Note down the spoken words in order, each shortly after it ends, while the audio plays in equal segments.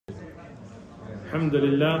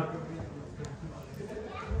Alhamdulillah.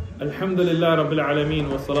 Alhamdulillah Rabbil Alameen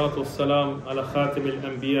wa salatu wa salam ala khatim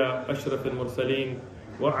al-anbiya ashraf al-mursaleen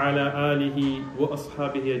wa ala alihi wa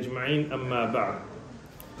ashabihi ajma'in amma ba'd.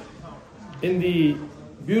 In the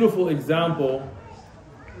beautiful example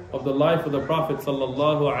of the life of the Prophet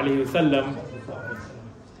sallallahu alaihi wasallam,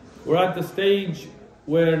 we're at the stage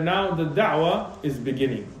where now the da'wah is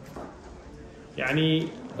beginning. Yani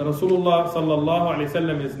Rasulullah sallallahu alaihi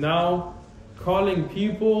wasallam is now calling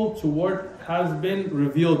people to what has been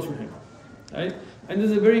revealed to him, right? And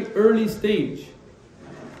this is a very early stage.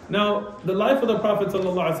 Now, the life of the Prophet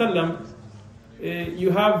sallallahu alaihi wasallam,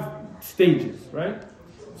 you have stages, right?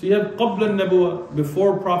 So you have qabla al-nabuwah,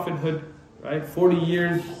 before prophethood, right? 40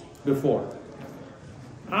 years before.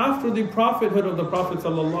 After the prophethood of the Prophet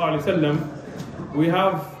sallallahu alaihi wasallam, we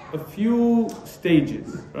have a few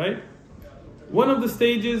stages, right? One of the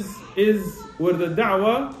stages is where the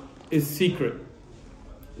da'wah is secret.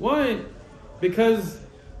 Why? Because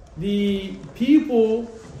the people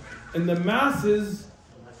and the masses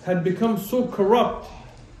had become so corrupt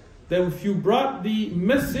that if you brought the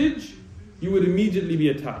message, you would immediately be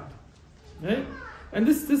attacked. Right? And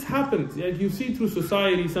this happens. You see through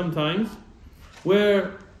society sometimes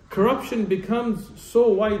where corruption becomes so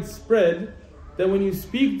widespread that when you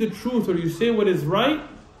speak the truth or you say what is right,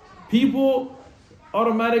 people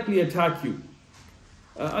automatically attack you.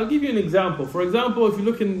 I'll give you an example. For example, if you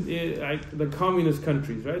look in the communist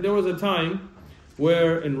countries, right? There was a time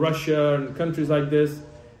where in Russia and countries like this,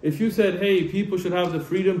 if you said, hey, people should have the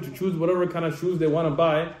freedom to choose whatever kind of shoes they want to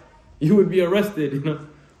buy, you would be arrested.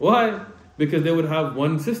 Why? Because they would have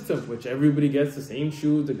one system, which everybody gets the same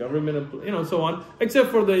shoes, the government, so on, except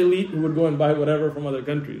for the elite who would go and buy whatever from other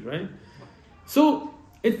countries, right? So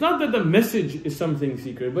it's not that the message is something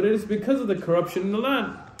secret, but it is because of the corruption in the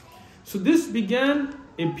land. So this began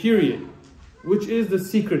a period, which is the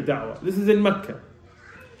secret da'wah. This is in Mecca.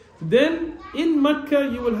 Then in Mecca,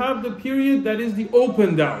 you will have the period that is the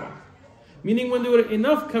open da'wah. Meaning when there were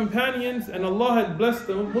enough companions and Allah had blessed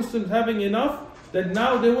the Muslims having enough, that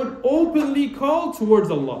now they would openly call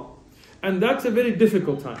towards Allah. And that's a very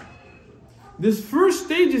difficult time. This first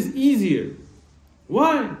stage is easier.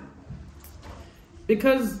 Why?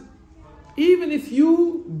 Because even if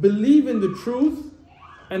you believe in the truth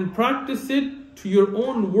and practice it to your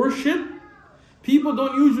own worship, people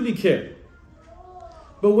don't usually care.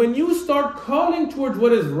 But when you start calling towards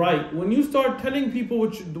what is right, when you start telling people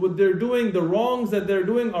what they're doing, the wrongs that they're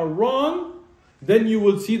doing are wrong, then you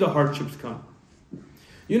will see the hardships come.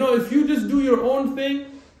 If you just do your own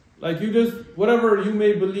thing, like you just, whatever you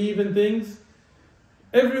may believe in things,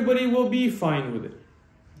 everybody will be fine with it,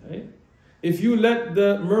 right? If you let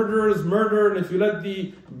the murderers murder, and if you let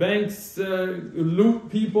the banks loot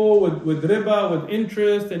people with riba, with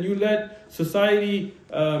interest, and you let society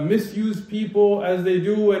misuse people as they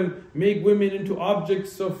do and make women into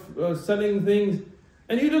objects of selling things,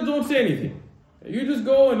 and you just don't say anything. You just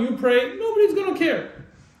go and you pray, nobody's going to care.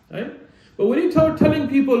 Right? But when you start telling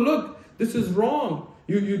people, look, this is wrong,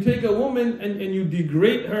 you take a woman and you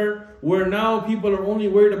degrade her, where now people are only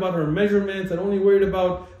worried about her measurements and only worried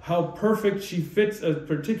about how perfect she fits a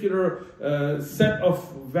particular set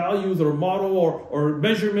of values or model or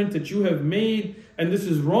measurement that you have made, and this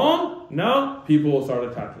is wrong, now people will start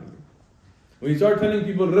attacking you. When you start telling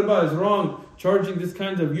people riba is wrong, charging this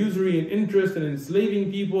kinds of usury and interest and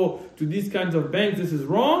enslaving people to these kinds of banks, this is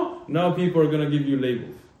wrong, now people are going to give you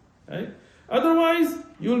labels. Right? Otherwise,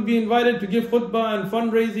 you'll be invited to give khutbah and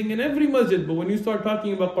fundraising in every masjid. But when you start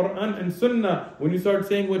talking about Quran and Sunnah, when you start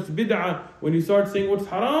saying what's bid'ah, when you start saying what's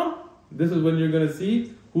haram, this is when you're going to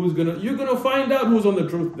see you're going to find out who's on the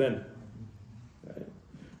truth then. Right?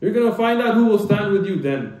 You're going to find out who will stand with you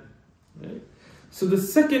then. Right? So the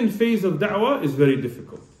second phase of da'wah is very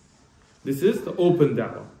difficult. This is the open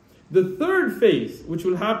da'wah. The third phase, which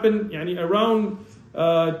will happen around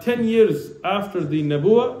 10 years after the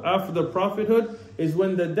Nabuwah, after the prophethood, is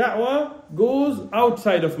when the da'wah goes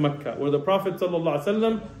outside of Mecca, where the Prophet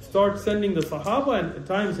ﷺ starts sending the Sahaba, and at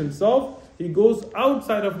times himself, he goes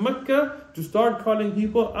outside of Mecca to start calling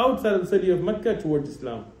people outside of the city of Mecca towards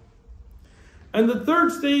Islam. And the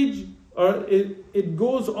third stage, it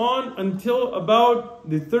goes on until about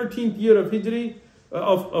the 13th year of Hijri,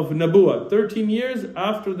 of Nabuwah, 13 years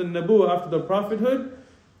after the Nabuwah, after the prophethood,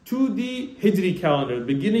 to the Hijri calendar,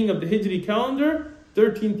 beginning of the Hijri calendar,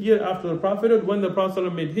 13th year after the prophethood, when the Prophet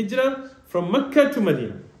made Hijrah from Mecca to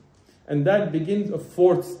Medina. And that begins a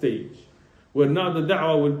fourth stage, where now the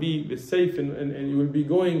da'wah will be safe and you will be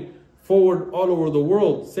going forward all over the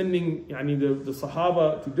world, sending the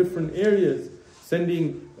Sahaba to different areas,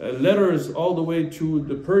 sending letters all the way to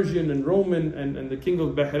the Persian and Roman and the king of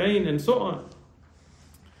Bahrain and so on.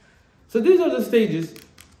 So these are the stages.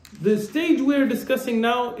 The stage we're discussing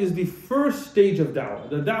now is the first stage of da'wah.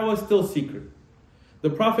 The da'wah is still secret. The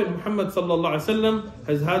Prophet Muhammad ﷺ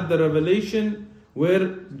has had the revelation where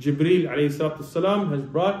Jibreel ﷺ has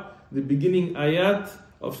brought the beginning ayat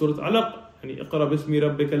of Surah Alaq, and Iqra bismi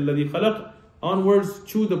rabbika alladhi khalaq, onwards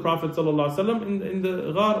to the Prophet ﷺ in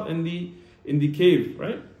the ghar, in the cave,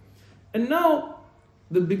 right? And now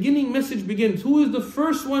the beginning message begins. Who is the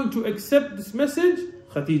first one to accept this message?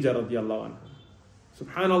 Khadija radiallahu anha.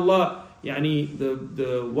 Subhanallah, yani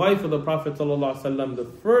the wife of the Prophet ﷺ, the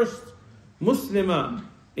first Muslimah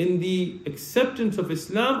in the acceptance of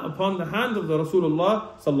Islam upon the hand of the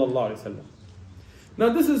Rasulullah sallallahu alaihi wasallam. Now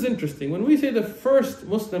this is interesting. When we say the first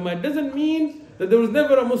Muslimah, it doesn't mean that there was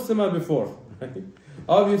never a Muslimah before. Right?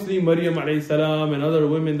 Obviously, Maryam alayhi salam and other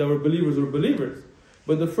women that were believers.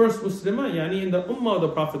 But the first Muslimah, yani in the ummah of the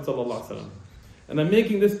Prophet sallallahu alaihi wasallam. And I'm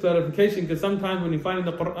making this clarification because sometimes when you find in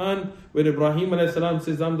the Quran where Ibrahim alayhi salam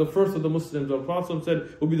says, I'm the first of the Muslims, or Prophet said,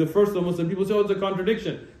 will be the first of the Muslims, people say, oh, it's a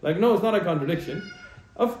contradiction. Like, no, it's not a contradiction.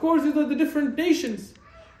 Of course, these are the different nations.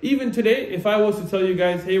 Even today, if I was to tell you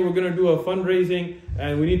guys, hey, we're going to do a fundraising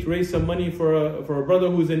and we need to raise some money for a brother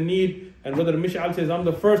who's in need, and Brother Mish'al says, I'm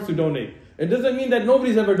the first to donate. It doesn't mean that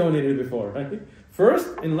nobody's ever donated before. Right?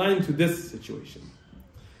 First, in line to this situation.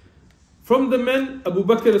 From the men, Abu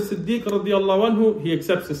Bakr as-Siddiq radiallahu anhu, he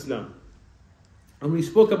accepts Islam. And we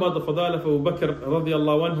spoke about the fada'il of Abu Bakr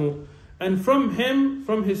radiallahu anhu. And from him,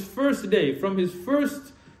 from his first day, from his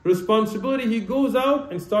first responsibility, he goes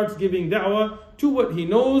out and starts giving da'wah to what he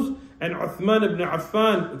knows. And Uthman ibn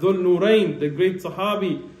Affan, Dhul Nurayn, the great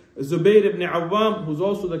Sahabi, Zubayr ibn Awwam, who's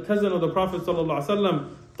also the cousin of the Prophet sallallahu alaihi wasallam,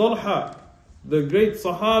 Talha, the great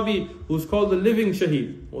Sahabi who's called the living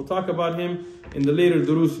Shaheed. We'll talk about him in the later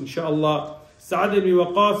durus, inshaAllah. Sa'ad ibn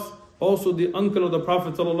Waqas, also the uncle of the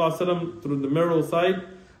Prophet ﷺ through the marital side.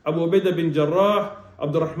 Abu Ubaidah bin Jarrah,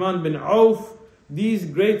 Abdurrahman bin Auf. These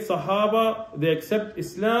great Sahaba, they accept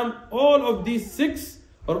Islam. All of these six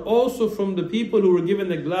are also from the people who were given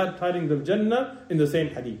the glad tidings of Jannah in the same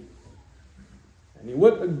hadith. And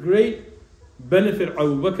what a great benefit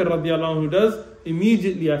Abu Bakr radiallahu anhu does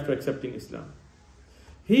immediately after accepting Islam.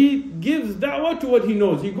 He gives da'wah to what he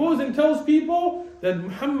knows. He goes and tells people that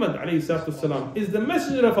Muhammad ﷺ is the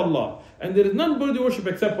messenger of Allah and there is none worthy of worship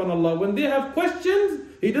except one Allah. When they have questions,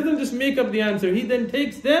 he doesn't just make up the answer. He then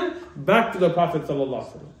takes them back to the Prophet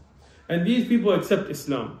ﷺ. And these people accept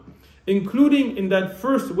Islam. Including in that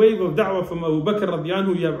first wave of da'wah from Abu Bakr radiallahu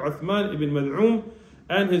anhu, you have Uthman ibn Mad'um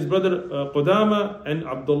and his brother Qudama and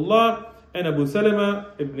Abdullah and Abu Salama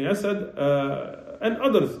ibn Asad and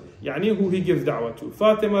others, yani who he gives da'wah to.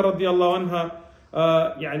 Fatima radiallahu anha,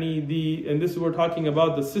 and this we're talking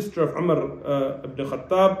about the sister of Umar ibn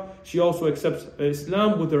Khattab. She also accepts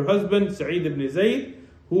Islam with her husband Sa'id ibn Zayd,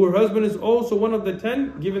 who her husband is also one of the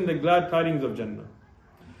 10 given the glad tidings of Jannah.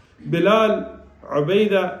 Bilal,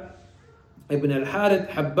 Ubaidah ibn al-Harith,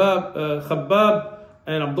 Khabbab,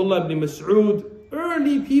 and Abdullah ibn Mas'ud,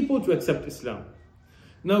 early people to accept Islam.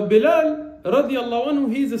 Now Bilal radiallahu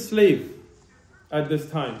anhu, he's a slave at this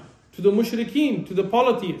time to the mushrikeen, to the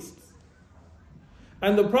polytheists.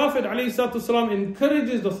 And the Prophet ﷺ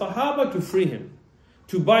encourages the Sahaba to free him,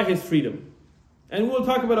 to buy his freedom. And we'll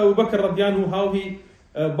talk about Abu Bakr radiallahu anhu, how he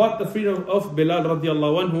bought the freedom of Bilal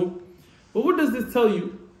radiallahu anhu. But what does this tell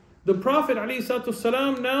you? The Prophet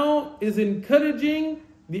ﷺ now is encouraging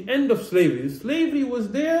the end of slavery. Slavery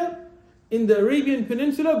was there in the Arabian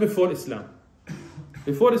Peninsula before Islam.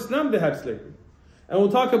 Before Islam, they had slavery. And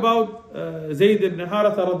we'll talk about Zayd ibn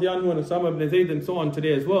Haritha radiallahu and Usama ibn Zayd and so on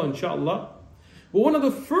today as well, inshaAllah. But one of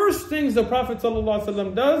the first things the Prophet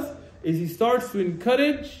ﷺ does is he starts to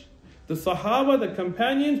encourage the Sahaba, the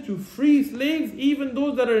companions, to free slaves, even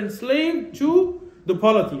those that are enslaved to the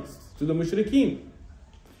polytheists, to the mushrikeen.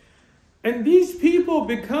 And these people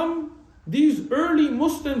these early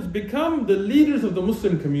Muslims become the leaders of the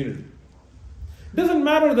Muslim community. It doesn't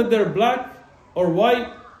matter that they're black or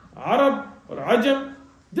white, Arab or Ajam,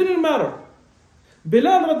 didn't matter.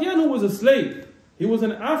 Bilal radiallahu was a slave. He was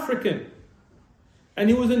an African. And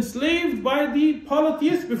he was enslaved by the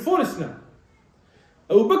polytheists before Islam.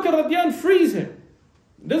 Abu Bakr radiallahu frees him.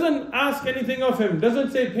 Doesn't ask anything of him.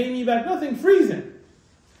 Doesn't say, pay me back. Nothing. Frees him.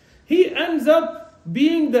 He ends up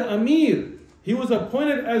being the Amir. He was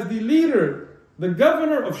appointed as the leader, the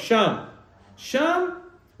governor of Sham. Sham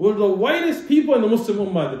were the whitest people in the Muslim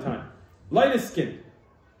Ummah at the time. Lightest skin.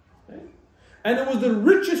 Okay? And it was the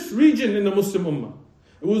richest region in the Muslim Ummah.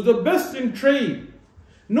 It was the best in trade.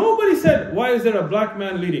 Nobody said, why is there a black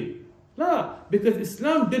man leading? No, because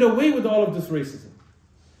Islam did away with all of this racism.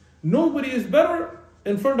 Nobody is better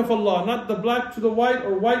in front of Allah, not the black to the white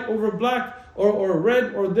or white over black or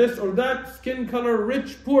red or this or that, skin color,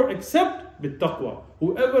 rich, poor, except bittaqwa.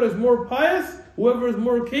 Whoever is more pious, whoever is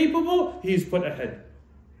more capable, he is put ahead.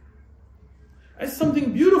 That's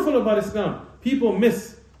something beautiful about Islam. People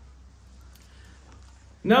miss.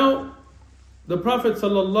 Now, the Prophet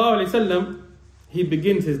ﷺ, he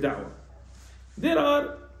begins his da'wah.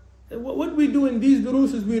 What we do in these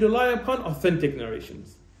durus is we rely upon authentic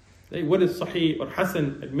narrations. Like what is sahih or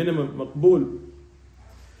hasan, at minimum, maqbool.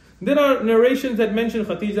 There are narrations that mention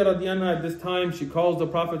Khadija radiallahu anha at this time. She calls the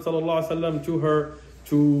Prophet ﷺ to her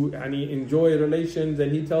to enjoy relations,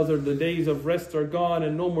 and he tells her the days of rest are gone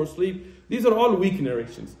and no more sleep. These are all weak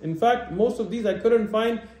narrations. In fact, most of these I couldn't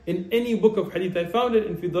find in any book of hadith. I found it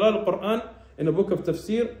in Fidral al-Quran, in a book of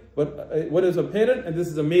tafsir, but what is apparent, and this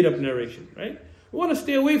is a made-up narration, right? We want to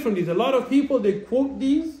stay away from these. A lot of people, they quote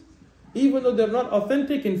these, even though they're not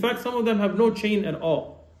authentic. In fact, some of them have no chain at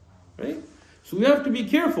all, right? So we have to be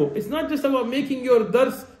careful. It's not just about making your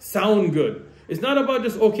dars sound good. It's not about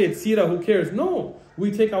just, okay, it's seerah, who cares? No,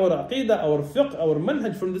 we take our aqidah, our fiqh, our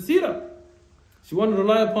manhaj from the seerah. So you want to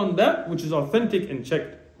rely upon that which is authentic and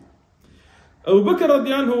checked. Abu Bakr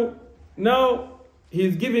radiallahu anhu, now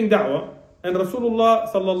he's giving da'wah, and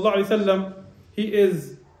Rasulullah sallallahu alaihi wasallam, he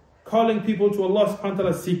is calling people to Allah subhanahu wa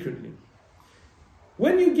ta'ala secretly.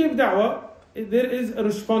 When you give da'wah, there is a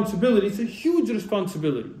responsibility. It's a huge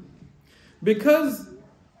responsibility. Because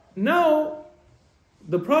now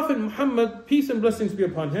the Prophet Muhammad, peace and blessings be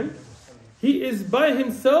upon him, he is by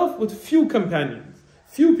himself with few companions,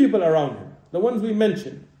 few people around him, the ones we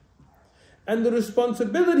mentioned. And the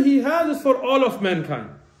responsibility he has is for all of mankind.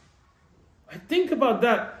 I think about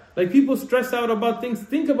that. Like people stress out about things,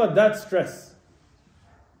 think about that stress.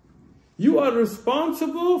 You are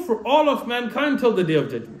responsible for all of mankind till the day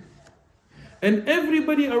of judgment. And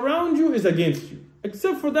everybody around you is against you,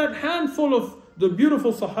 except for that handful of the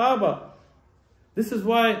beautiful Sahaba. This is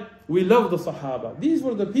why we love the Sahaba. These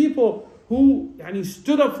were the people who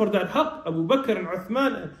stood up for that haqq, Abu Bakr and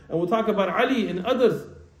Uthman, and we'll talk about Ali and others,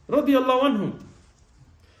 radiyallahu anhum.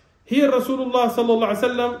 Here Rasulullah sallallahu alaihi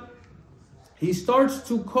wasallam, he starts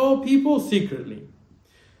to call people secretly.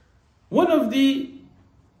 One of the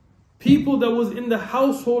people that was in the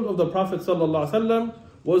household of the Prophet sallallahu alaihi wasallam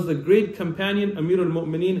was the great companion Amir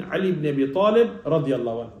al-Mu'mineen Ali ibn Abi Talib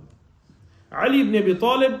radiyallahu anhu. Ali ibn Abi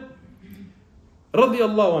Talib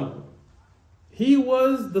radiyallahu anhu, he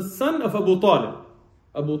was the son of Abu Talib.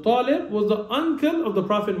 Abu Talib was the uncle of the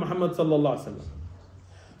Prophet Muhammad sallallahu alaihi wasallam.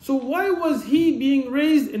 So why was he being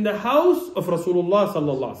raised in the house of Rasulullah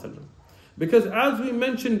sallallahu alaihi wasallam? Because as we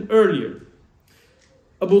mentioned earlier,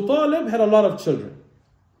 Abu Talib had a lot of children.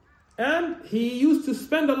 And he used to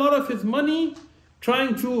spend a lot of his money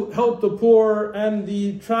trying to help the poor and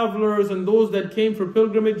the travelers and those that came for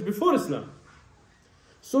pilgrimage before Islam.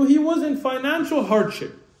 So he was in financial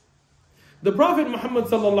hardship. The Prophet Muhammad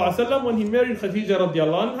sallallahu alaihi wasallam, when he married Khadija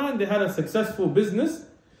radiallahu anha, and they had a successful business,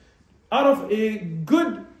 out of a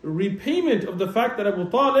good repayment of the fact that Abu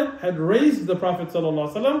Talib had raised the Prophet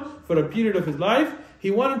ﷺ for a period of his life, he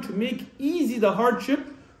wanted to make easy the hardship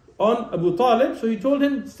on Abu Talib. So he told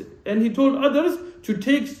him, and he told others to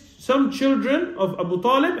take some children of Abu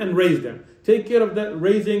Talib and raise them. Take care of that,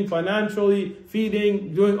 raising, financially,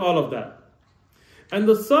 feeding, doing all of that. And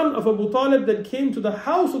the son of Abu Talib that came to the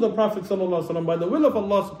house of the Prophet ﷺ by the will of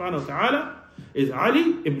Allah subhanahu wa ta'ala is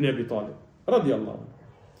Ali ibn Abi Talib radiyallahu anhu.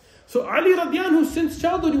 So Ali radiallahu anhu, since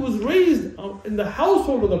childhood, he was raised in the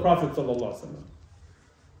household of the Prophet ﷺ.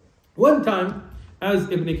 One time, as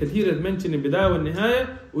Ibn Kathir has mentioned in Bidayah wa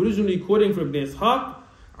Nihaya, originally quoting from Ibn Ishaq,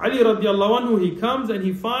 Ali radiallahu anhu, he comes and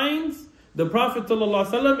he finds the Prophet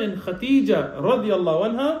ﷺ and Khadija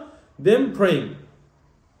radiallahu anha, them praying.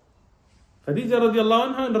 Khadija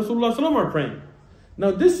radiallahu anha and Rasulullah ﷺ are praying.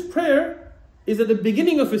 Now this prayer is at the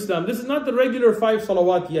beginning of Islam. This is not the regular 5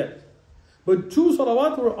 salawat yet. But 2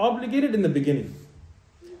 salawat were obligated in the beginning.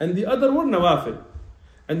 And the other were nawafil.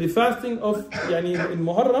 And the fasting of in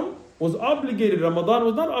Muharram was obligated. Ramadan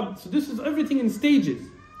was not. So this is everything in stages.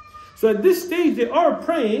 So at this stage they are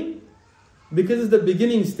praying because it's the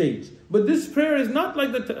beginning stage. But this prayer is not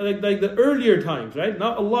like the earlier times, right?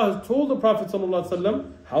 Now Allah has told the Prophet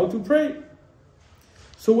ﷺ how to pray.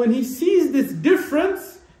 So when he sees this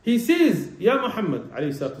difference, he says, Ya Muhammad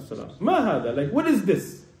alayhi salatu wasalam, ma hada? Like, what is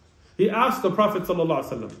this? He asked the Prophet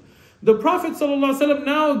ﷺ. The Prophet ﷺ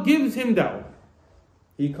now gives him da'wah.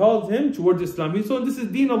 He calls him towards Islam. So this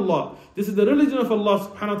is Deen Allah. This is the religion of Allah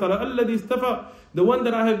subhanahu wa ta'ala. الَّذِي اسْتَفَى, the one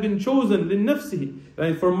that I have been chosen, لِلنَّفْسِهِ,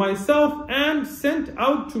 right, for myself and sent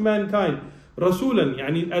out to mankind. رَسُولًا,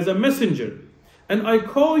 يعني as a messenger. And I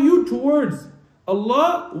call you towards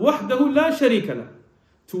Allah وَحْدَهُ لَا شَرِيكَ لَهُ,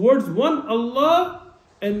 towards one Allah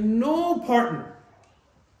and no partner.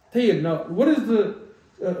 Tayyib, now what is the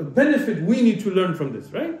benefit we need to learn from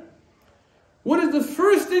this, right? What is the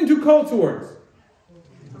first thing to call towards?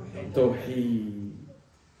 Tawheed.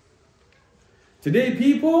 Today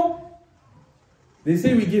people, they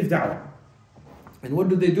say we give da'wah. And what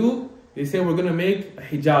do? They say we're going to make a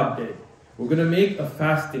hijab day. We're going to make a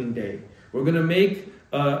fasting day. We're going to make,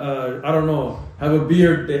 I don't know, have a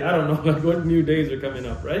beard day. I don't know like what new days are coming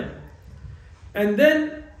up, right? And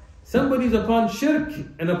then somebody's upon shirk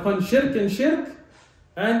and upon shirk and shirk.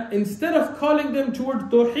 And instead of calling them towards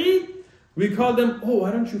tawheed, we call them, oh,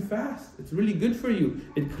 why don't you fast? It's really good for you.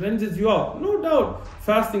 It cleanses you out. No doubt,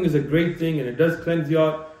 fasting is a great thing and it does cleanse you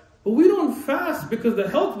out. But we don't fast because the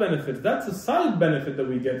health benefits. That's a side benefit that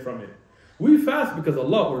we get from it. We fast because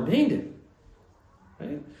Allah ordained it.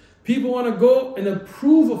 Right? People want to go and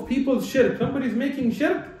approve of people's shirk. Somebody's making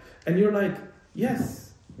shirk and you're like,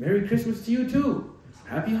 yes, Merry Christmas to you too.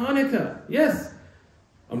 Happy Hanukkah. Yes,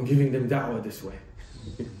 I'm giving them da'wah this way.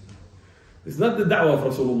 It's not the da'wah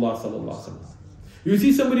of Rasulullah sallallahu alaihi wasallam. You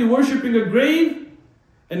see somebody worshipping a grave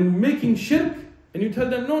and making shirk, and you tell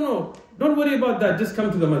them, no, don't worry about that, just come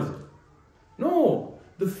to the masjid. No,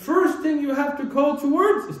 the first thing you have to call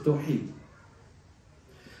towards is tawheed.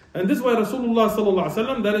 And this is why Rasulullah sallallahu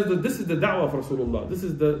alaihi wasallam, this is the da'wah of Rasulullah. This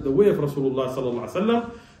is the way of Rasulullah sallallahu alaihi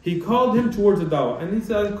wasallam. He called him towards the da'wah, and he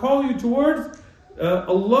said, I'll call you towards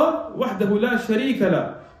Allah wahdahu la sharika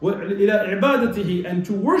la. إلى عبادته, and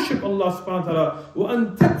to worship Allah subhanahu wa ta'ala,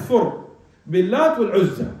 وأن تكفر باللات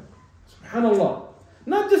والعزى. Subhanallah.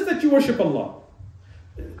 Not just that you worship Allah.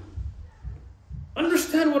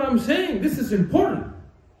 Understand what I'm saying. This is important.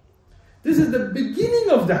 This is the beginning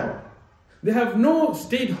of da'wah. They have no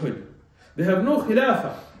statehood. They have no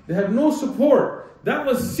khilafah. They have no support. That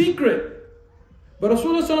was secret. But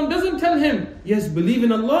Rasulullah doesn't tell him, yes, believe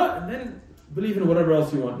in Allah and then believe in whatever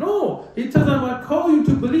else you want. No, he tells them, I call you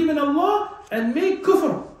to believe in Allah and make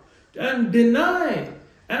kufr and deny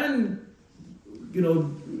and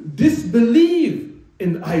disbelieve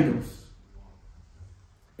in idols.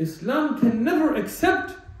 Islam can never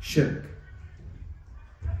accept shirk.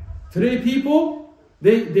 Today people,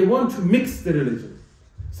 they want to mix the religion.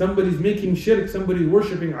 Somebody's making shirk, somebody's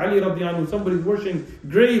worshipping Ali radiallahu anhu, somebody's worshipping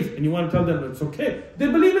graves, and you want to tell them it's okay.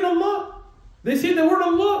 They believe in Allah. They say the word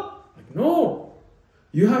Allah. No,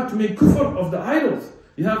 you have to make kufr of the idols.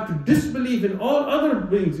 You have to disbelieve in all other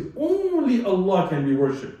things. Only Allah can be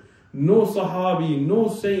worshipped. No Sahabi, no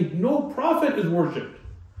saint, no prophet is worshipped.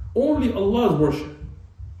 Only Allah is worshipped.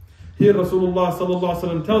 Here Rasulullah sallallahu alaihi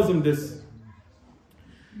wasallam tells him this.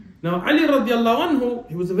 Now Ali radiallahu anhu,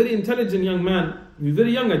 he was a very intelligent young man. He was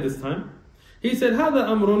very young at this time. He said, هذا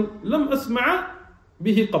أمر لم أسمع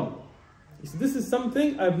به قبل. He said, this is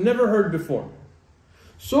something I've never heard before.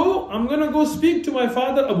 So I'm going to go speak to my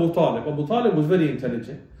father Abu Talib. Abu Talib was very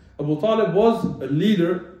intelligent. Abu Talib was a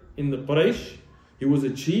leader in the Quraysh. He was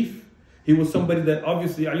a chief. He was somebody that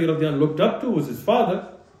obviously Ali radiallahu anh looked up to, was his father.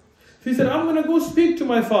 So he said, I'm going to go speak to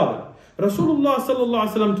my father. Rasulullah sallallahu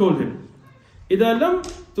alaihi wasallam told him, إِذَا لَمْ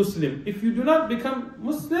تُسْلِمْ, if you do not become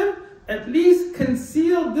Muslim, at least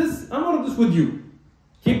conceal this amr, this with you.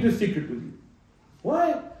 Keep this secret with you.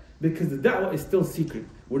 Why? Because the da'wah is still secret.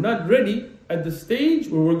 We're not ready at the stage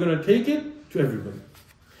where we're going to take it to everybody.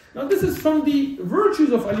 Now this is from the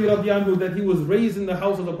virtues of Ali radiallahu anhu, that he was raised in the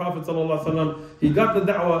house of the Prophet sallallahu alaihi wasallam. He got the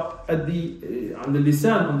da'wah on the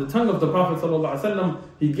lisan, on the tongue of the Prophet sallallahu alaihi wasallam.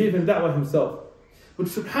 He gave him da'wah himself. But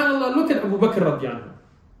subhanallah, look at Abu Bakr radiallahu anhu.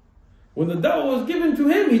 When the da'wah was given to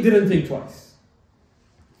him, he didn't think twice.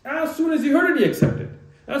 As soon as he heard it, he accepted.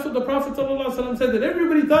 That's what the Prophet ﷺ said, that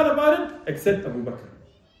everybody thought about it except Abu Bakr.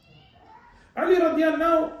 Ali radiallahu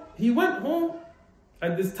anhu, he went home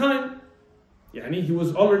at this time. He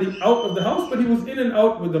was already out of the house, but he was in and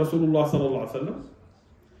out with Rasulullah ﷺ.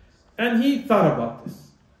 And he thought about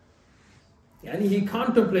this. He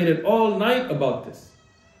contemplated all night about this.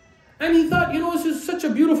 And he thought, this is such a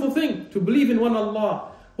beautiful thing to believe in one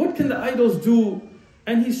Allah. What can the idols do?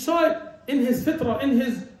 And he saw it in his fitrah, in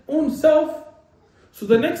his own self. So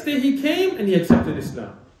the next day he came and he accepted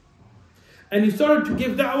Islam. And he started to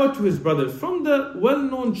give da'wah to his brothers. From the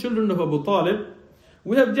well-known children of Abu Talib,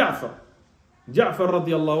 we have Ja'far. Ja'far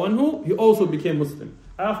radiallahu anhu, he also became Muslim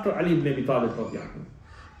after Ali ibn Abi Talib radiallahu anhu.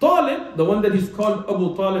 Talib, the one that he's called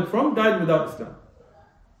Abu Talib from, died without Islam.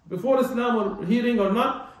 before Islam or hearing or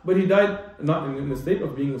not, but he died not in the state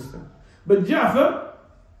of being Muslim. But Ja'far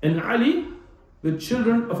and Ali, the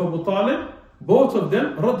children of Abu Talib, both of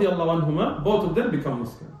them, radiallahu anhuma, both of them become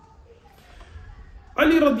Muslim.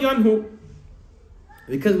 Ali radiallahu anhu,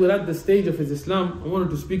 because we're at the stage of his Islam, I wanted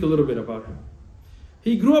to speak a little bit about him.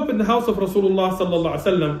 He grew up in the house of Rasulullah sallallahu alaihi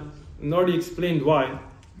wasallam, and already explained why.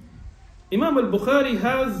 Imam al-Bukhari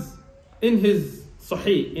has in his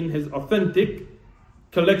Sahih, in his authentic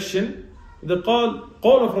collection, the قول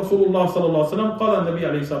of Rasulullah sallallahu alaihi wasallam, قال النبي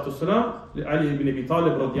عليه الصلاة والسلام لعلي ibn Abi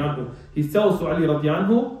Talib رضي عنه. He tells to Ali رضي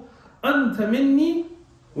عنه, أنت مني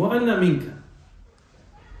وأنا منك.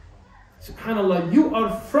 Subhanallah, you are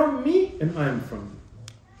from me and I am from you.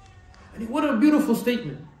 And what a beautiful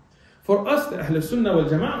statement. For us, the Ahl Sunnah wal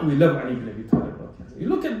Jama'ah, we love Ali ibn Abi Talib. You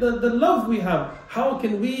look at the love we have. How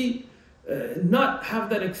can we not have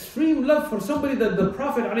that extreme love for somebody that the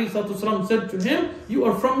Prophet ﷺ said to him, you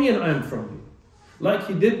are from me and I am from you. Like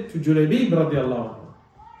he did to Julaybib radiallahu anhu.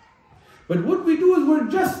 But what we do is we're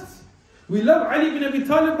just. We love Ali ibn Abi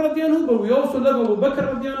Talib radiallahu anhu, but we also love Abu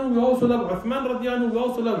Bakr radiallahu anhu, we also love Uthman radiallahu anhu, we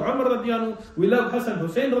also love Umar radiallahu anhu, we love Hassan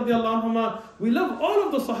Hussein radiallahu anhuma. We love all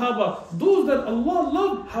of the Sahaba. Those that Allah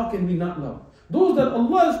loved, how can we not love? Those that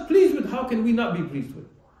Allah is pleased with, how can we not be pleased with?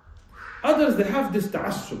 Others, they have this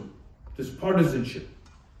ta'assub, this partisanship.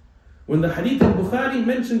 When the hadith of Bukhari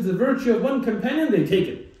mentions the virtue of one companion, they take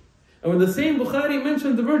it. And when the same Bukhari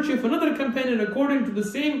mentions the virtue of another companion according to the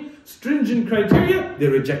same stringent criteria, they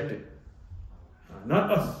reject it.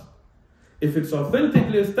 Not us. If it's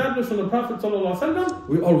authentically established from the Prophet ﷺ,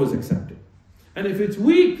 we always accept it. And if it's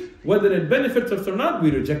weak, whether it benefits us or not,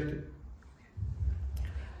 we reject it.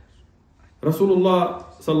 Rasulullah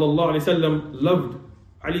ﷺ loved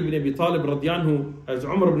Ali ibn Abi Talib radiyanhu as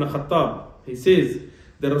Umar ibn Khattab. He says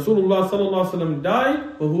that Rasulullah ﷺ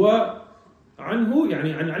died وهو عنه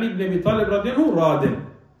يعني عن علي ibn Abi Talib radiyanhu radin.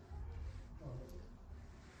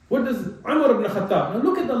 What does Umar ibn Khattab? Now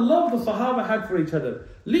look at the love the Sahaba had for each other.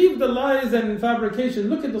 Leave the lies and fabrication.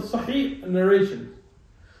 Look at the Sahih narration.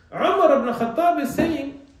 Umar ibn Khattab is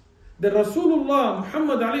saying that Rasulullah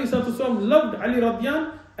Muhammad ﷺ loved Ali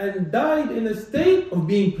radiyan and died in a state of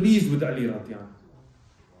being pleased with Ali radiyan.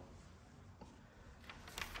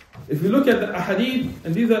 If you look at the ahadith,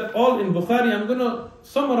 and these are all in Bukhari, I'm going to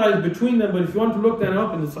summarize between them, but if you want to look them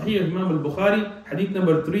up in the Sahih of Imam al-Bukhari, hadith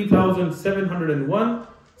number 3701,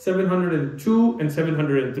 702 and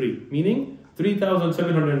 703, meaning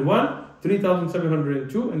 3701,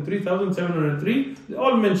 3702 and 3703, they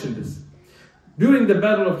all mention this. During the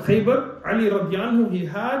battle of Khaybar, Ali radiallahu anhu, he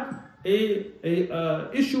had a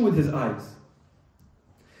issue with his eyes.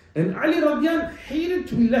 And Ali radiallahu anhu hated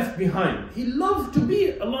to be left behind. He loved to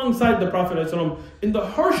be alongside the Prophet ﷺ in the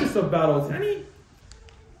harshest of battles. And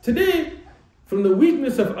today, from the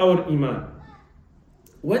weakness of our iman,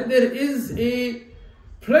 when there is a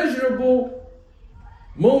pleasurable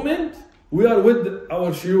moment, we are with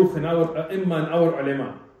our shuyukh and our imam and our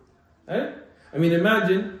ulama. Right? I mean,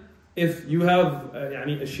 imagine if you have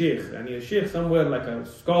a sheikh somewhere like a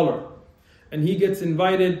scholar, and he gets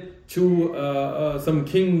invited to some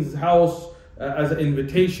king's house as an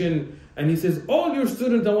invitation, and he says, all your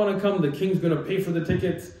students that want to come, the king's going to pay for the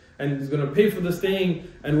tickets, and he's going to pay for the staying,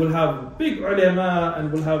 and we'll have big ulama,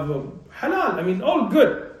 and we'll have halal, I mean, all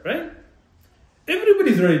good, right?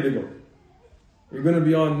 Everybody's ready to go. You're going to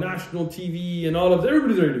be on national TV and all of that.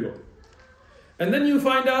 Everybody's ready to go. And then you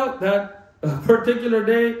find out that a particular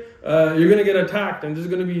day, you're going to get attacked and there's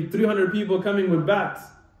going to be 300 people coming with bats.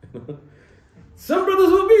 Some brothers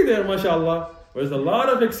will be there, mashallah. There's a lot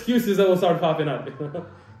of excuses that will start popping up.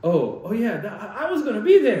 oh yeah, I was going to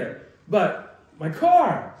be there, but my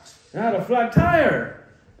car, I had a flat tire,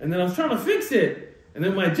 and then I was trying to fix it, and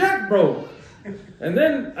then my jack broke, and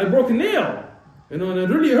then I broke a nail. And it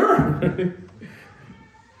really hurt.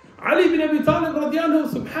 Ali ibn Abi Talib radiallahu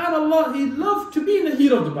anhu, subhanallah, he loved to be in the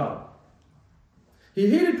heat of the battle. He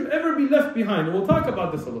hated to ever be left behind. And we'll talk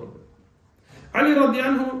about this a little bit. Ali radiallahu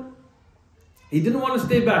anhu, he didn't want to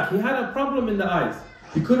stay back. He had a problem in the eyes.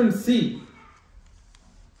 He couldn't see.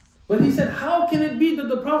 But he said, how can it be that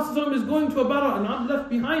the Prophet ﷺ is going to a battle and I'm left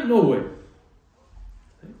behind? No way.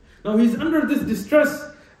 Now he's under this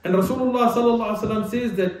distress, and Rasulullah sallallahu alaihi wasallam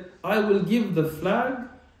says that I will give the flag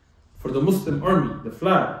for the Muslim army, the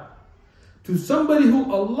flag, to somebody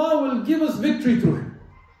who Allah will give us victory through him.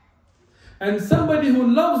 And somebody who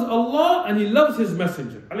loves Allah and he loves his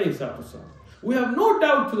messenger. We have no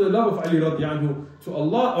doubt to the love of Ali radiallahu anhu to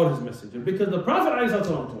Allah or his messenger, because the Prophet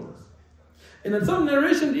told us. And in some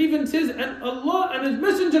narration it even says, and Allah and his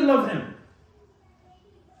messenger love him.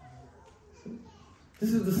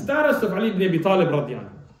 This is the status of Ali ibn Abi Talib radiallahu anhu.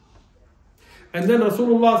 And then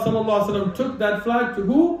Rasulullah sallallahu alaihi wasallam took that flag to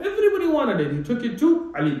who? Everybody wanted it. He took it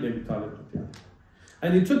to Ali ibn Abi Talib.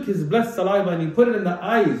 And he took his blessed saliva and he put it in the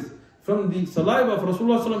eyes. From the saliva of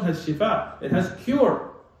Rasulullah sallallahu alaihi wasallam has shifa. It has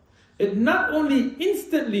cure. It not only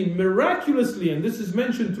instantly, miraculously, and this is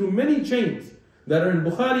mentioned through many chains that are in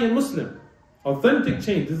Bukhari and Muslim, authentic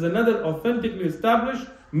chains. This is another authentically established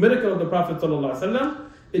miracle of the Prophet sallallahu alaihi wasallam.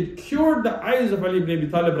 It cured the eyes of Ali ibn Abi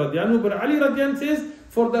Talib radiallahu, but Ali radiallahu says,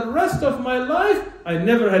 for the rest of my life, I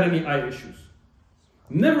never had any eye issues.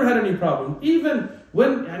 Never had any problem. Even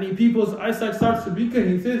when people's eyesight starts to weaken,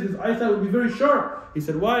 he says his eyesight will be very sharp. He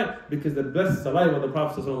said, why? Because the blessed saliva of the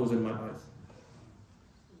Prophet ﷺ was in my eyes.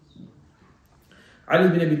 Ali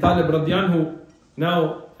ibn Abi Talib radiallahu,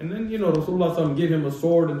 now, and then Rasulullah ﷺ gave him a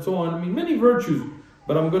sword and so on. I mean, many virtues,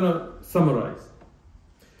 but I'm going to summarize.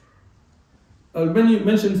 I'll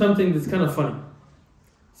mention something that's kind of funny.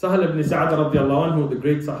 Sahal ibn Sa'ad radiallahu anhu, the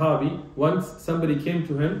great Sahabi, once somebody came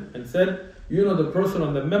to him and said, the person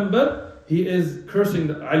on the member, he is cursing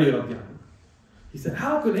Ali radiallahu anhu. He said,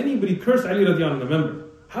 how could anybody curse Ali radiallahu anhu on the member?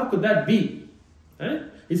 How could that be? Right?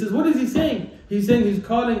 He says, what is he saying? He's saying he's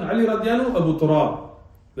calling Ali radiallahu anhu Abu Turab,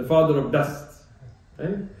 the father of dust.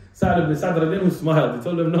 Right? Sa'ad ibn Sa'ad radiallahu anhu smiled. He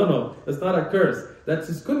told him, no, that's not a curse. That's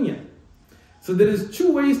his kunya. So there is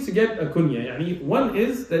two ways to get a kunya. One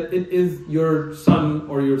is that it is your son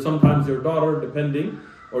or sometimes your daughter, depending,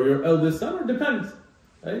 or your eldest son, or depends,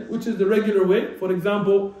 right? Which is the regular way. For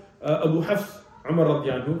example, Abu Hafs Umar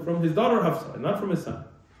radiallahu from his daughter Hafsa, not from his son,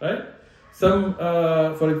 right? Some,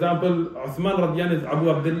 for example, Uthman radiallahu is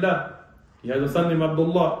Abu Abdullah. He has a son named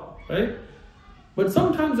Abdullah, right? But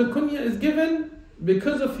sometimes a kunya is given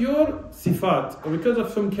because of your sifat, or because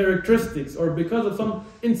of some characteristics, or because of some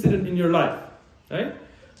incident in your life. Right?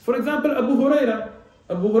 For example, Abu Huraira,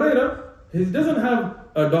 he doesn't have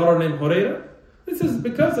a daughter named Huraira. This is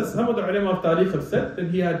because, as some of the ulama of tariq have said, that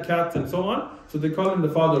he had cats and so on, so they call him the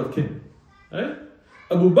father of kin. Right?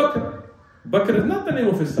 Abu Bakr is not the name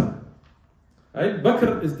of his son. Right?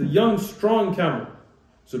 Bakr is the young, strong camel.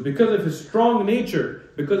 So because of his strong nature,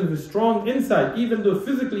 because of his strong insight, even though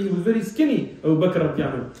physically he was very skinny, Abu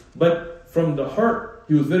Bakr, but from the heart,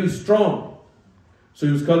 he was very strong. So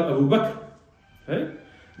he was called Abu Bakr. Right?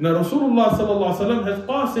 Now Rasulullah sallallahu alaihi wasallam has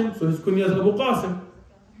Qasim, so his kunya is Abu Qasim.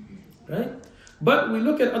 Right? But we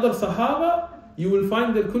look at other Sahaba, you will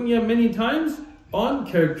find their kunya many times on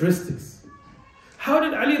characteristics. How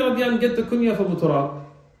did Ali radiallahu anhu get the kunya of Abu Turab?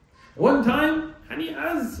 One time,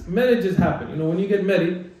 as marriages happen, when you get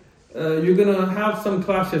married, you're going to have some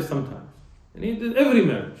clashes sometimes. Every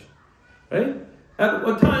marriage. Right? At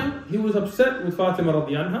one time, he was upset with Fatima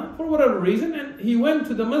radiallahu anha for whatever reason, and he went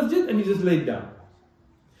to the masjid and he just laid down.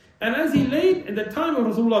 And as he laid, at the time of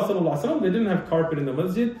Rasulullah sallallahu alaihi wasallam, they didn't have carpet in the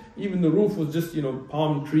masjid. Even the roof was just,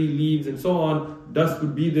 palm tree leaves and so on. Dust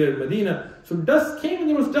would be there in Medina. So dust came and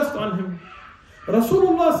there was dust on him.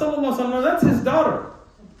 Rasulullah sallallahu alaihi wasallam, that's his daughter.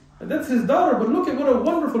 That's his daughter, but look at what a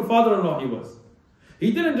wonderful father-in-law he was.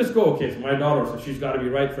 He didn't just go, okay, it's my daughter, so she's got to be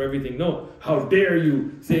right for everything. No, how dare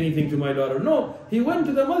you say anything to my daughter? No, he went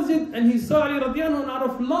to the masjid and he saw Ali radiallahu anhu, and out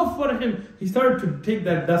of love for him, he started to take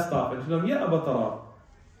that dust off. And he said, Ya Aba Tarab,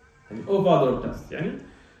 oh father of dust.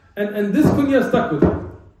 And this kunya stuck with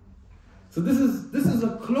him. So this is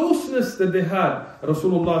a closeness that they had,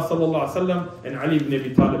 Rasulullah sallallahu alaihi wasallam and Ali ibn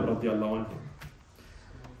Abi Talib radiallahu anhu.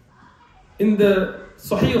 In the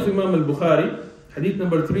Sahih of Imam al-Bukhari, Hadith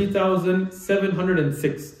number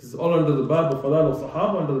 3706. This is all under the bab of Fadal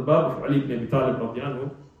al-Sahaba, under the bab of Ali ibn Abi Talib radiallahu anhu.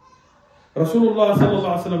 Rasulullah sallallahu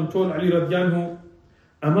alaihi wasallam told Ali radiallahu anhu,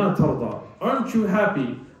 Ama tarda, aren't you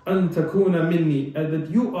happy an takuna minni, that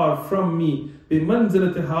you are from me,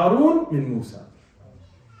 bimanzilati Harun min Musa?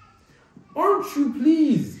 Aren't you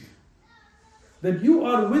pleased that you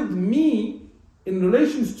are with me in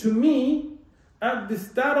relations to me at the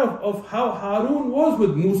status of how Harun was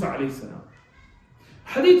with Musa alayhi salam?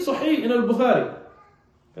 Hadith Sahih in al-Bukhari.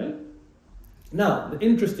 Okay? Now, the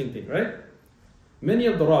interesting thing, right? Many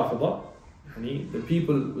of the Rafidah, the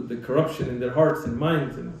people with the corruption in their hearts and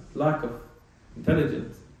minds and lack of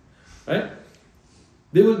intelligence, right?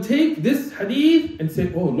 They will take this hadith and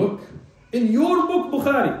say, oh look, in your book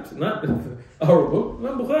Bukhari, it's not our book,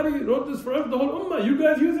 Imam Bukhari wrote this for us, the whole ummah, you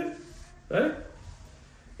guys use it, right?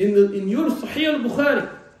 In your Sahih al-Bukhari,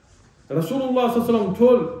 Rasulullah sallallahu alaihi wasallam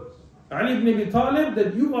told Ali ibn Abi Talib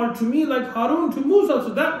that you are to me like Harun to Musa. So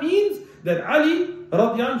that means that Ali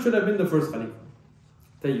radiallahu anhu should have been the first Khalifa.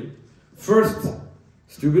 Tell you, first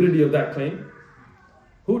stupidity of that claim.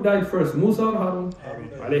 Who died first, Musa or Harun?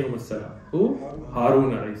 Alayhim as-salam. Who?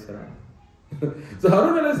 Harun alayhi salam. So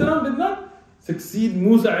Harun alayhi salam did not succeed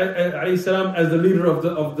Musa alayhi salam as the leader of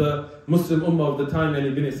the Muslim Ummah of the time, and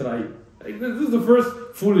Ibn Israel. This is the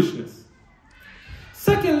first foolishness.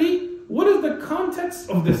 Secondly, what is the context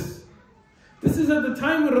of this? This is at the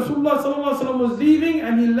time when Rasulullah sallallahu alaihi wasallam was leaving,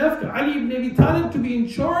 and he left Ali ibn Abi Talib to be in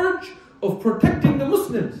charge of protecting the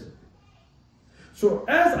Muslims. So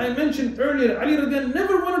as I mentioned earlier, Ali radiallahu anh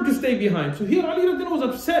never wanted to stay behind. So here Ali radiallahu anh was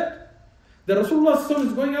upset that Rasulullah sallallahu alaihi wasallam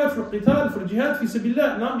is going out for qital, for jihad, fi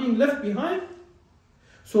sabilillah, not being left behind.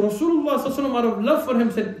 So Rasulullah sallallahu alaihi wasallam, out of love for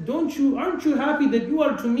him, said, aren't you happy that you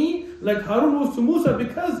are to me like Harun was to Musa?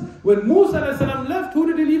 Because when Musa alayhi salam left, who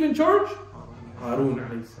did he leave in charge? Harun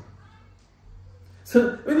alayhi salam.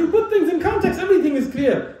 So when you put things in context, everything is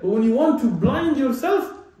clear. But when you want to blind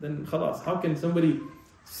yourself, then khalas, how can somebody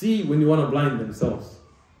see when you want to blind themselves?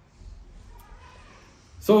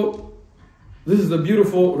 So this is the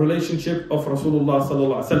beautiful relationship of Rasulullah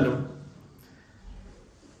sallallahu alaihi wasallam.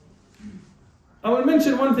 I will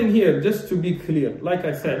mention one thing here, just to be clear. Like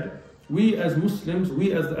I said, we as Muslims,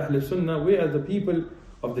 we as the Ahl Sunnah, we as the people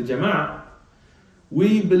of the Jama'ah,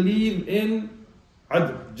 we believe in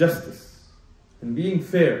adl, justice, and being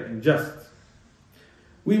fair and just.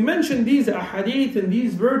 We mention these ahadith and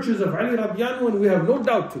these virtues of Ali radiallahu anhu, and we have no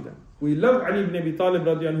doubt to them. We love Ali ibn Abi Talib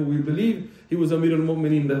radiallahu anhu. We believe he was Amir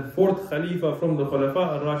al-Mu'mineen, the fourth Khalifa from the Khulafa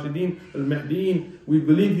al-Rashideen al-Mahdiin. We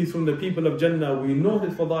believe he's from the people of Jannah. We know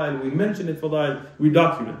his fadail, we mention his fadail, we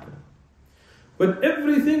document them. But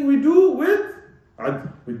everything we do with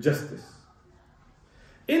adl, with justice.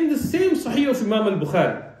 In the same Sahih of Imam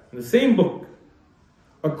al-Bukhari, in the same book,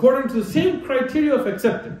 according to the same criteria of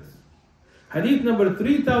acceptance, Hadith number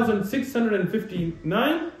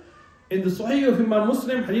 3659, in the Sahih of Imam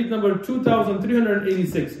Muslim, Hadith number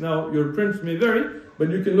 2386. Now, your prints may vary, but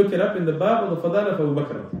you can look it up in the Bab of the Fadail of Abu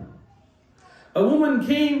Bakr. A woman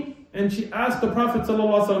came and she asked the Prophet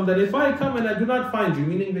ﷺ that if I come and I do not find you,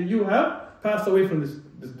 meaning that you have passed away from this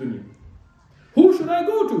dunya, who should I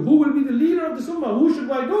go to? Who will be the leader of the Ummah? Who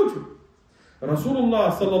should I go to?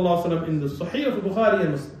 Rasulullah ﷺ in the Sahih of Bukhari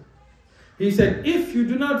and Muslim, he said, if you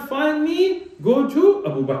do not find me, go to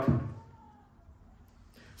Abu Bakr.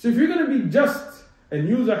 So if you're going to be just and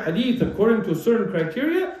use a hadith according to a certain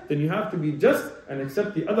criteria, then you have to be just and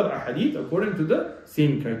accept the other hadith according to the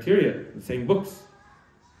same criteria, the same books.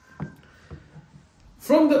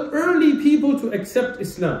 From the early people to accept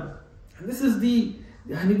Islam, and this is the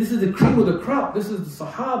cream of the crop. This is the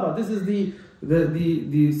Sahaba. This is the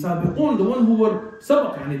Sabiqun, the one who were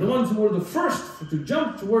sabaq, the ones who were the first to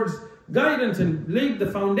jump towards guidance and laid the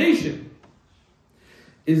foundation,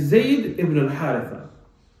 is Zayd ibn al-Haritha.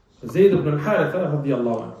 Zayd ibn al-Haritha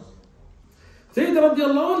radiallahu anhu. Zayd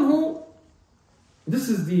radiallahu anhu, this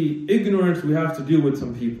is the ignorance we have to deal with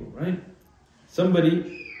some people, right?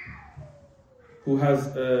 Somebody who has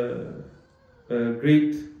a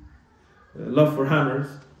great love for hammers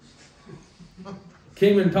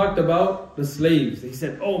came and talked about the slaves. He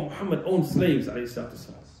said, oh, Muhammad owned slaves. I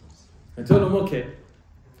told him, okay,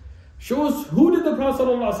 show us who did the Prophet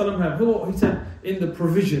ﷺ have? He said, in the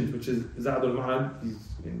provisions, which is Za'd al-Ma'ad.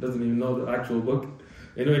 He doesn't even know the actual book.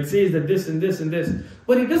 It says that this and this and this.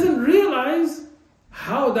 But he doesn't realize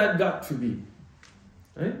how that got to be.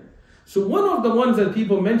 Right? So one of the ones that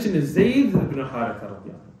people mention is Zayd ibn Haritha.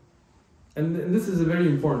 And this is a very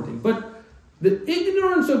important thing. But the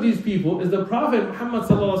ignorance of these people is the Prophet Muhammad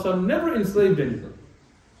ﷺ never enslaved anyone.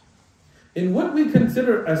 In what we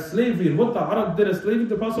consider as slavery and what the Arab did as slavery,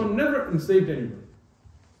 the Prophet never enslaved anyone.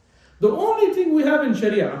 The only thing we have in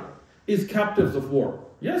Sharia is captives of war.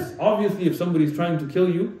 Yes, obviously if somebody is trying to kill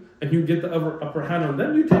you and you get the upper hand on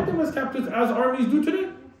them, you take them as captives as armies do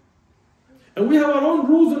today. And we have our own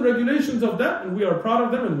rules and regulations of that, and we are proud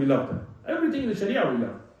of them and we love them. Everything in the Sharia we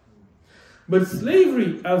love. But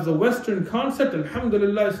slavery as a Western concept,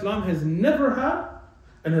 alhamdulillah, Islam has never had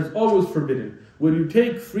and has always forbidden. Where you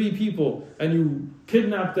take free people and you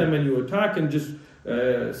kidnap them and you attack and just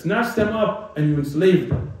snatch them up and you enslave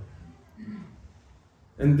them.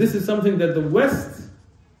 And this is something that the West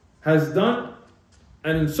has done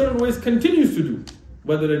and in certain ways continues to do.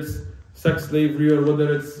 Whether it's sex slavery or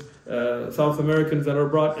whether it's South Americans that are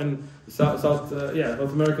brought and South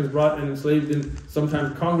Americans brought and enslaved, and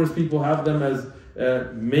sometimes Congress people have them as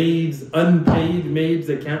maids, unpaid maids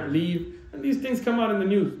that can't leave, and these things come out in the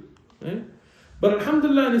news, right? But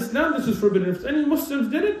alhamdulillah, in Islam this is forbidden. If any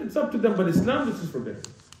Muslims did it, it's up to them, but Islam this is forbidden.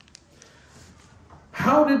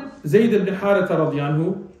 How did Zayd ibn Haritha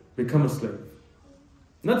radiallahu become a slave?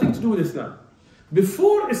 Nothing to do with Islam.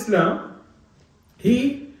 Before Islam,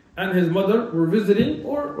 he and his mother were visiting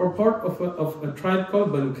or part of a tribe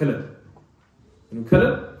called Banu Kalab. Banu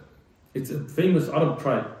Kalab, it's a famous Arab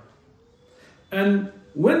tribe. And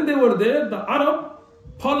when they were there, the Arab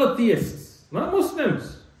polytheists, not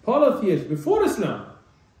Muslims, polytheists before Islam,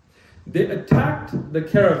 they attacked the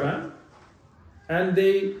caravan and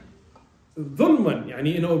they dhulman,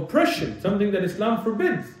 yani in oppression, something that Islam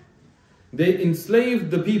forbids. They enslaved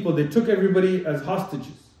the people, they took everybody as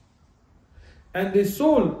hostages. And they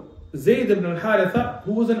sold Zayd ibn al-Haritha,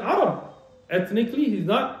 who was an Arab. Ethnically, he's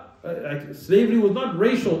not, slavery was not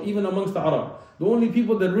racial even amongst the Arab. The only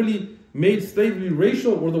people that really made slavery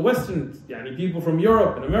racial were the Westerns, yani people from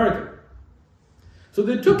Europe and America. So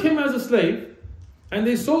they took him as a slave and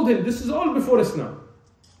they sold him. This is all before Islam.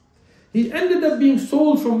 He ended up being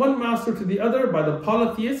sold from one master to the other by the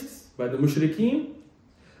polytheists, by the mushrikeen,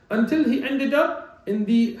 until he ended up in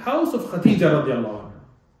the house of Khadija radiallahu anha.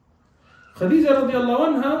 Khadija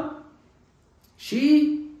radiallahu anha,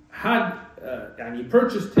 she had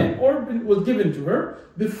purchased him or was given to her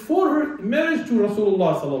before her marriage to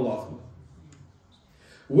Rasulullah sallallahu alaihi wasallam.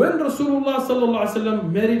 When Rasulullah sallallahu alaihi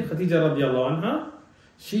wasallam married Khadija radiallahu anha,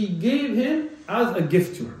 she gave him as a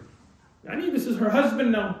gift to her. This is her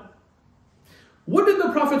husband now. What did the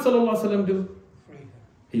Prophet sallallahu alaihi wasallam do?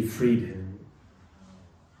 He freed him.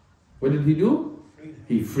 What did he do?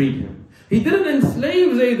 He freed him. He didn't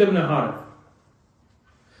enslave Zayd ibn Harith.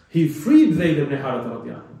 He freed Zayd ibn Harith radiallahu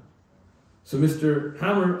anhu. So Mr.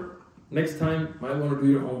 Hammer, next time, might want to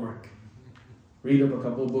do your homework. Read up a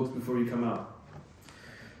couple of books before you come out.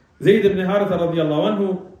 Zayd ibn Haritha radiallahu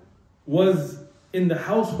anhu was in the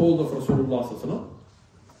household of Rasulullah sallallahu alaihi wasallam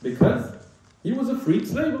because he was a freed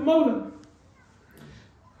slave of Mawla.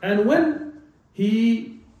 And when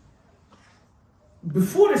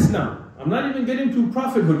before Islam, I'm not even getting to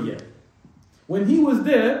prophethood yet, when he was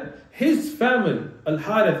there, his family,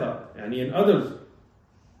 Al-Haritha, and others,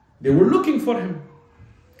 they were looking for him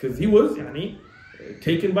because he was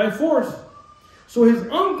taken by force. So his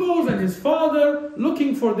uncles and his father,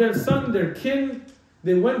 looking for their son, their kin,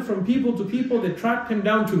 they went from people to people, they tracked him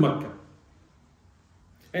down to Mecca.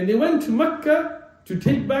 And they went to Mecca to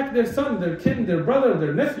take back their son, their kin, their brother,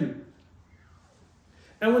 their nephew.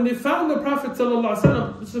 And when they found the Prophet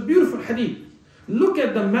ﷺ, this is a beautiful hadith. Look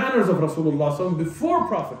at the manners of Rasulullah ﷺ before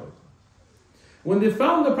prophethood. When they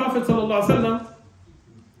found the Prophet ﷺ,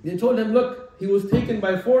 they told him, look, he was taken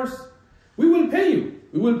by force. We will pay you.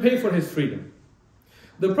 We will pay for his freedom.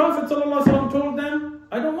 The Prophet ﷺ told them,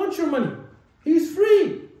 I don't want your money. He's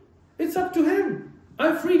free. It's up to him.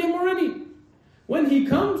 I freed him already. When he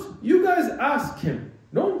comes, you guys ask him.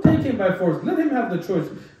 Don't take him by force. Let him have the choice.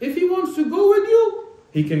 If he wants to go with you,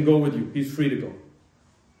 he can go with you. He's free to go.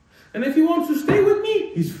 And if he wants to stay with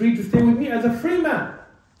me, he's free to stay with me as a free man.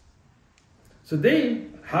 So they,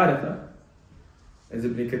 Haritha, as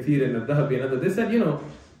Ibn Kathir and Al-Dhahabi and others, they said,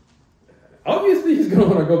 obviously he's going to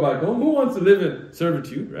want to go back home. Who wants to live in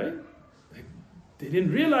servitude, right? They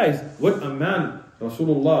didn't realize what a man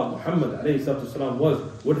Rasulullah Muhammad ﷺ was,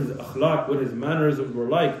 what his akhlaq, what his mannerisms were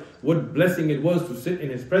like, what blessing it was to sit in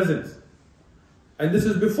his presence. And this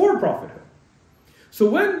is before prophethood. So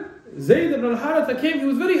when Zayd ibn al-Haritha came, he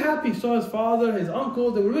was very happy. He saw his father, his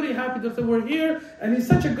uncle, they were very happy that they were here. And he's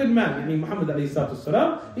such a good man. Muhammad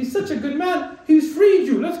ﷺ, he's such a good man. He's freed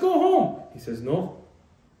you. Let's go home. He says, no,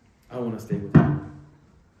 I want to stay with him.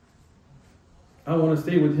 I want to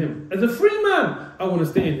stay with him. As a free man, I want to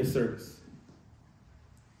stay in his service.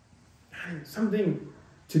 And something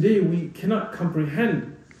today we cannot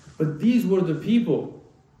comprehend. But these were the people.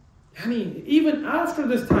 Even after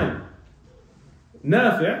this time,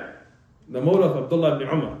 Nafi', the Mawla of Abdullah ibn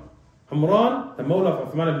Umar, Humran, the Mawla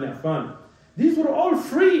of Uthman ibn Affan, these were all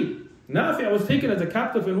free. Nafi' was taken as a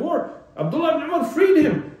captive in war. Abdullah ibn Umar freed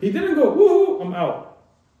him. He didn't go, woohoo, I'm out.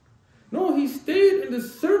 No, he stayed in the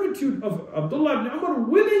servitude of Abdullah ibn Umar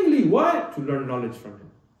willingly. Why? To learn knowledge from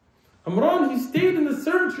him. Humran, he stayed in the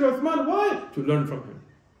servitude of Uthman. Why? To learn from him.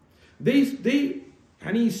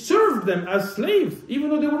 And he served them as slaves, even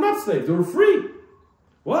though they were not slaves, they were free.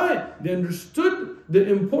 Why? They understood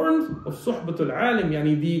the importance of suhbatul alim,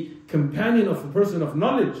 the companion of a person of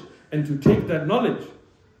knowledge, and to take that knowledge.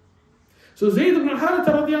 So Zayd ibn Haritha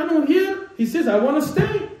radiallahu anhu here, he says, I want to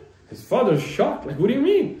stay. His father's shocked, like, what do you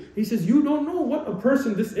mean? He says, you don't know what a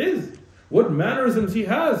person this is, what mannerisms he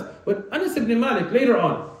has. But Anas ibn Malik, later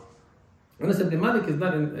on, Anas ibn Malik is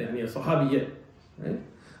not a Sahabi yet, right?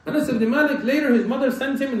 Anas ibn Malik, later his mother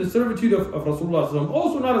sent him in the servitude of Rasulullah,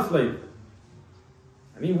 also not a slave.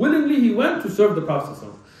 And willingly he went to serve the Prophet.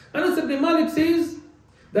 Anas ibn Malik says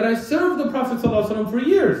that I served the Prophet for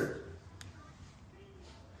years.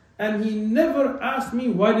 And he never asked me,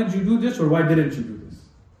 why did you do this or why didn't you do this?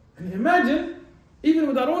 And imagine, even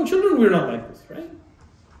with our own children, we're not like this, right?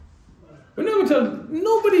 We never tell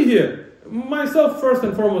nobody here. myself first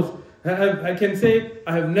and foremost, I can say,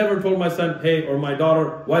 I have never told my son, hey, or my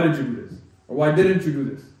daughter, why did you do this? Or why didn't you do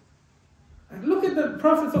this? And look at the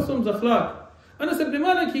Prophet's akhlaq. Anas ibn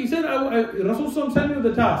Malik, he said, Rasulullah sent me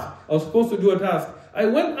the task. I was supposed to do a task. I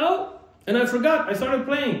went out and I forgot. I started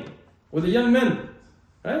playing with the young men.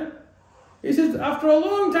 Right? He says, after a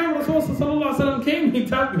long time, Rasulullah came, he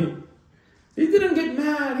tapped me. He didn't get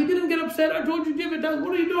mad. He didn't get upset. I told you, give it down.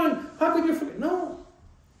 What are you doing? How could you forget? No.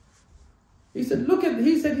 He said,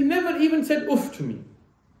 he never even said oof to me.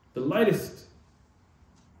 The lightest.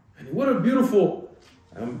 And what a beautiful,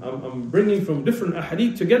 I'm bringing from different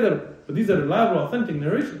ahadith together, but these are reliable, authentic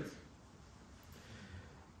narrations.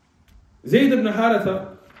 Zayd ibn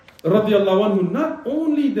Haritha, radiallahu anhu, not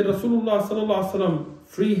only did Rasulullah sallallahu alaihi wasallam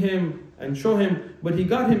free him and show him, but he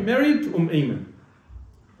got him married to Ayman.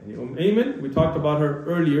 And Ayman, we talked about her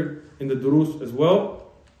earlier in the durus as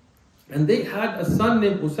well. And they had a son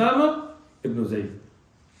named Usama ibn Zayd.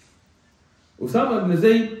 Usama ibn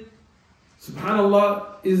Zayd, subhanallah,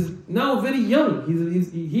 is now very young.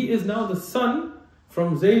 He is now the son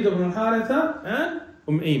from Zayd ibn Haritha and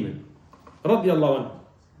Ayman, radiallahu anhu.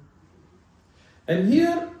 And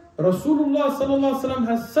here, Rasulullah sallallahu alaihi wasallam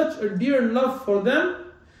has such a dear love for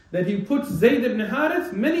them that he puts Zayd ibn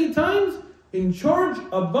Harith many times in charge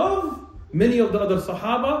above many of the other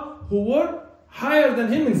Sahaba who were higher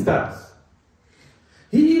than him in status.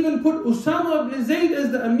 He even put Usama ibn Zayd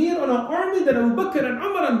as the Amir on an army that Abu Bakr and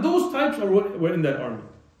Umar and those types were in that army.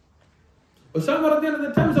 Usama radiallahu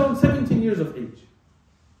at the time was around 17 years of age.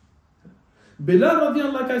 Bilal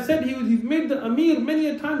radiallahu, like I said, he's made the Amir many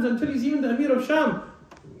a times until he's even the Amir of Sham.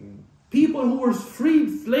 People who were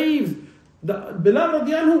freed slaves. Bilal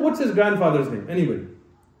radiallahu, what's his grandfather's name? Anybody?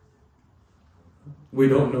 We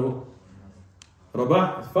don't know.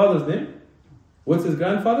 Rabah, his father's name. What's his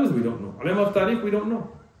grandfather's? We don't know. Ulama of Tariq, we don't know.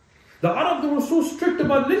 The Arab, they were so strict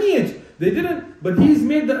about lineage. They didn't, but he's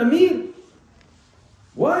made the Amir.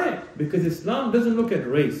 Why? Because Islam doesn't look at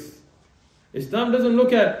race. Islam doesn't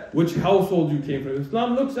look at which household you came from.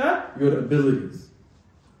 Islam looks at your abilities.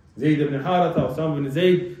 Zayd ibn Haritha, Usama ibn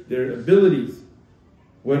Zayd, their abilities.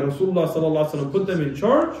 When Rasulullah sallallahu alaihi wasallam put them in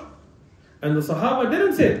charge, and the Sahaba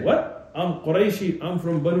didn't say, what? I'm Qurayshi, I'm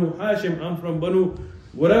from Banu Hashim, I'm from Banu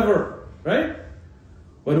whatever, right?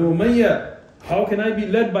 Banu Umayyah, how can I be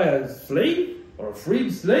led by a slave or a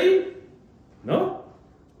freed slave? No.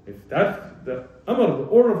 If that's the amr, the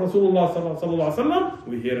order of Rasulullah sallallahu alaihi wasallam,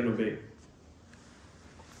 we hear and obey.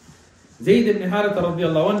 Zayd ibn Haritha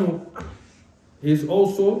radiallahu anhu, he is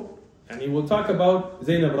also, and he will talk about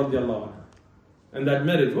Zainab radiallahu anhu and that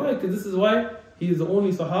marriage. Why? Because this is why he is the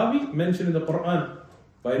only Sahabi mentioned in the Quran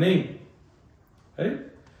by name. Right?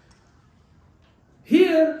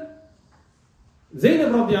 Here, Zainab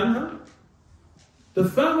radiallahu anha, the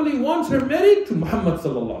family wants her married to Muhammad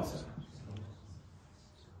sallallahu alaihi wasallam.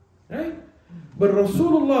 Right? But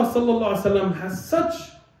Rasulullah sallallahu alaihi wasallam has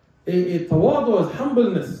such a tawadu, as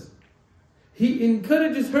humbleness. He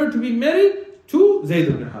encourages her to be married to Zayd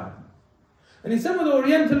ibn Harith. And in some of the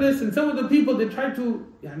Orientalists and some of the people, they try to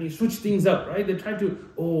switch things up, right? They try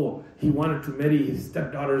to, he wanted to marry his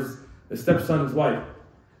stepson's wife.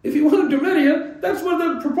 If he wanted to marry her, that's where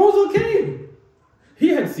the proposal came. He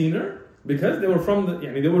had seen her because they were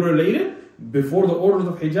they were related before the orders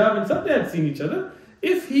of hijab and stuff. They had seen each other.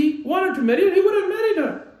 If he wanted to marry her, he would have married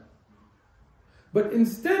her. But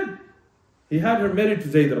instead, he had her married to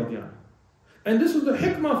Zayd radiallahu anhu. And this was the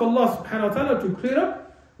hikmah of Allah subhanahu wa ta'ala to clear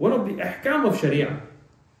up one of the ahkam of Sharia.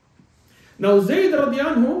 Now Zayd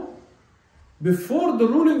radiallahu anhu, before the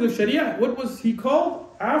rulings of Sharia, what was he called?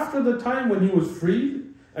 After the time when he was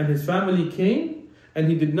freed and his family came and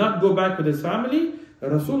he did not go back with his family,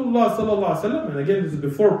 Rasulullah sallallahu alaihi wasallam, and again this is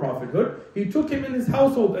before prophethood, he took him in his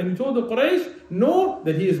household and he told the Quraysh, know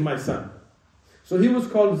that he is my son. So he was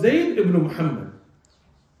called Zayd ibn Muhammad.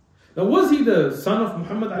 Now was he the son of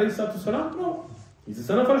Muhammad alayhi salatu wasalam? No. He's the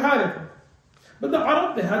son of Al-Harith. But the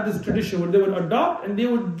Arab, they had this tradition where they would adopt and they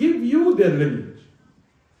would give you their lineage.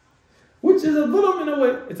 Which is a dhulm in a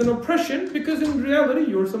way. It's an oppression because in reality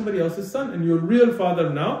you're somebody else's son and your real father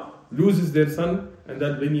now loses their son and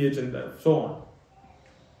that lineage and so on.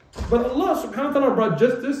 But Allah subhanahu wa ta'ala brought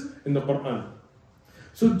justice in the Quran.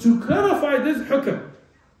 So to clarify this hukm,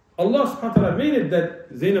 Allah subhanahu wa ta'ala made it that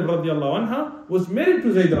Zainab radiallahu anha was married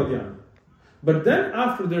to Zayd radiallahu anhu. But then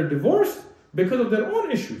after their divorce, because of their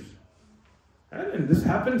own issues, and this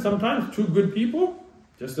happens sometimes, two good people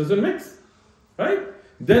just doesn't mix, right?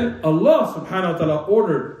 Then Allah subhanahu wa ta'ala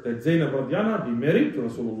ordered that Zainab radiallahu anha be married to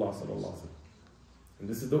Rasulullah sallallahu alaihi wasallam. And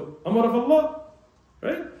this is the amr of Allah,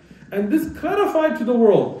 right? And this clarified to the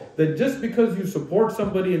world that just because you support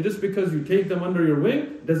somebody and just because you take them under your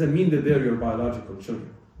wing doesn't mean that they're your biological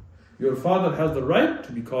children. Your father has the right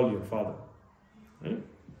to be called your father. Right?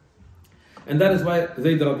 And that is why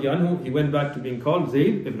Zayd radiallahu anhu, he went back to being called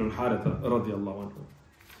Zayd ibn al-Haritha radiallahu anhu.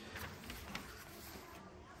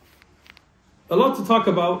 A lot to talk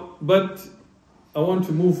about, but I want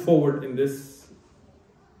to move forward in this.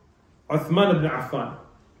 Uthman ibn Affan,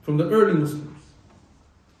 from the early Muslims.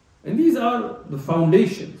 And these are the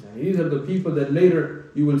foundations. And these are the people that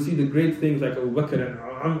later you will see the great things like Abu Bakr and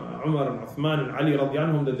Umar and Uthman and Ali radiallahu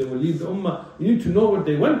anhum, that they will lead the ummah. You need to know what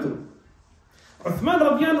they went through. Uthman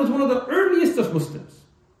radiallahu anhu was one of the earliest of Muslims.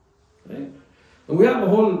 Right? And we have a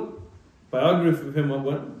whole biography of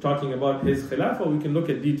him talking about his khilafah. We can look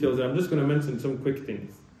at details. I'm just going to mention some quick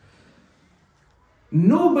things.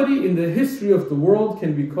 Nobody in the history of the world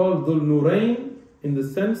can be called Dhul Nurayn in the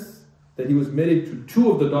sense that he was married to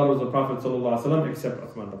two of the daughters of the Prophet ﷺ except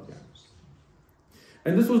Uthman radiallahu anhu.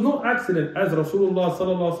 And this was no accident, as Rasulullah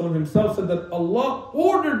ﷺ himself said that Allah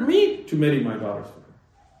ordered me to marry my daughters.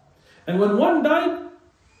 And when one died,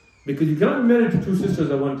 because you cannot be married to two sisters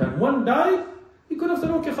at one time, one died, he could have said,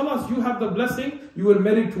 okay, khalas, you have the blessing, you were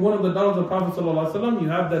married to one of the daughters of the Prophet ﷺ, you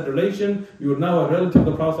have that relation, you are now a relative of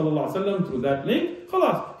the Prophet ﷺ through that link,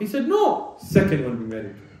 khalas. He said, no, second one be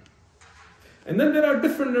married to him. And then there are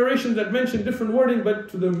different narrations that mention different wording, but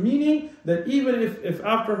to the meaning that even if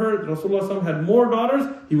after her, Rasulullah ﷺ had more daughters,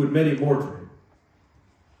 he would marry more to her.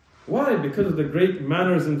 Why? Because of the great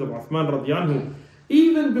mannerisms of Uthman radiallahu anhu.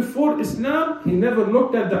 Even before Islam, he never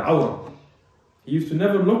looked at the awrah. He used to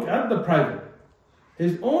never look at the private.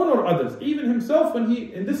 His own or others. Even himself,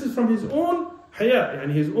 and this is from his own haya,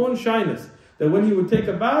 and his own shyness. That when he would take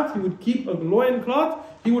a bath, he would keep a loin cloth.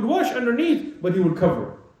 He would wash underneath, but he would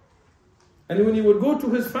cover it. And when he would go to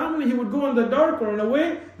his family, he would go in the dark or in a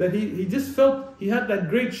way that he just felt he had that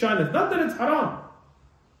great shyness. Not that it's haram.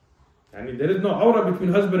 I mean, there is no awrah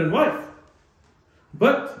between husband and wife.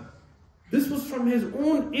 But this was from his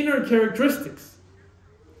own inner characteristics.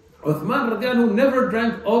 Uthman radiallahu anhu never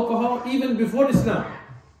drank alcohol even before Islam.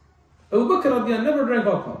 Abu Bakr radiallahu anhu never drank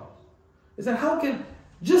alcohol. He said, how can,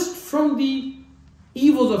 just from the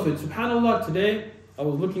evils of it, subhanAllah, today I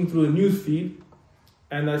was looking through the news feed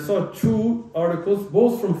and I saw two articles,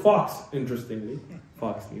 both from Fox, interestingly,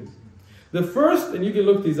 Fox News. The first, and you can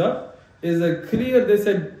look these up, is a clear, they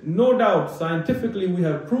said, no doubt, scientifically we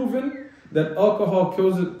have proven that alcohol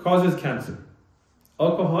causes cancer.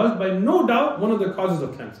 Alcohol is by no doubt one of the causes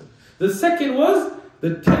of cancer. The second was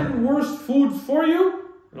the 10 worst foods for you.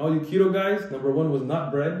 And all you keto guys, number 1 was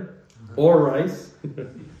not bread or rice.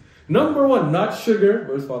 Number 1, not sugar.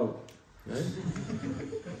 Where's Farouk? Right?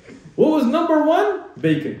 What was number 1?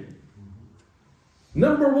 Bacon.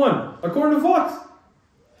 Number 1, according to Fox.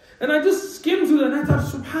 And I just skimmed through that and I thought,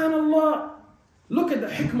 subhanAllah, look at the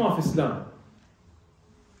hikmah of Islam.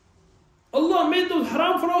 Allah made those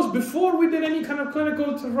haram for us before we did any kind of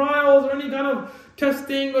clinical trials or any kind of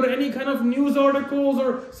testing or any kind of news articles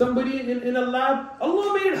or somebody in a lab.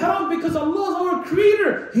 Allah made it haram because Allah is our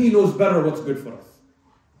creator. He knows better what's good for us.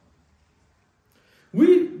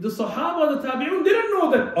 The Sahaba, the Tabi'un, didn't know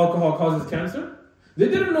that alcohol causes cancer. They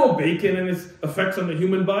didn't know bacon and its effects on the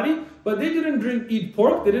human body, but they didn't eat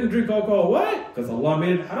pork, they didn't drink alcohol. Why? Because Allah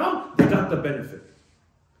made it haram. They got the benefit.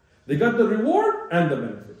 They got the reward and the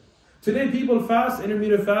benefit. Today people fast,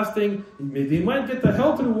 intermittent fasting, they might get the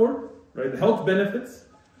health reward, right? The health benefits.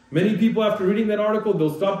 Many people after reading that article,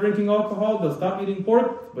 they'll stop drinking alcohol, they'll stop eating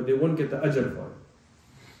pork, but they won't get the ajr for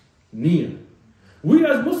it. Niyyah. We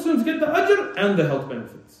as Muslims get the ajr and the health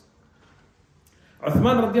benefits.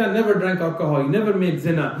 Uthman radiallahu never drank alcohol, he never made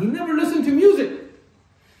zina, he never listened to music.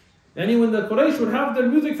 And when the Quraysh would have their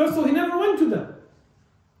music festival, he never went to them.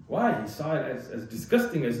 Why? He saw it as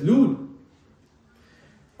disgusting, as lewd.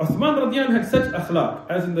 Uthman radiallahu had such akhlaq,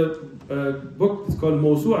 as in the book, it's called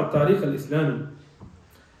Mawsu' al-Tariq al-Islami.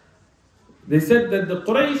 They said that the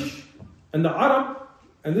Quraysh and the Arab,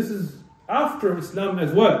 and this is after Islam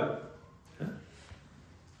as well,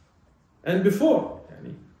 and before,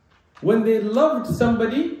 when they loved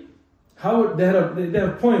somebody, how they have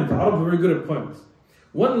poems. The Arabs were very good at poems.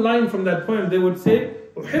 One line from that poem, they would say,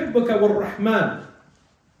 "Uhibbuka wal-Rahman,"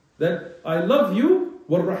 that I love you,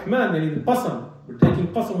 wal-Rahman, yani the qasam. We're taking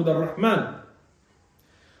qasam with al-Rahman.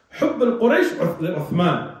 Hubb al-Quraysh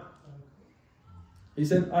Uthman. He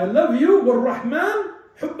said, I love you, wal-Rahman,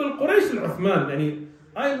 Hubb al-Quraysh al-Uthman. Yani,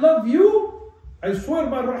 I love you, I swear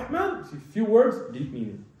by Rahman. See, few words, deep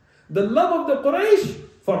meaning. The love of the Quraysh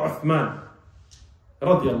for Uthman.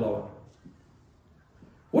 Radiallahu anhu.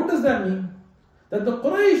 What does that mean? that the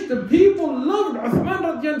Quraysh, the people loved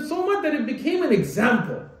Uthman radiallahu so much that it became an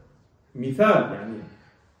example. Mithal, yani,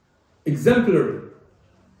 exemplary.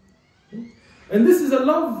 And this is a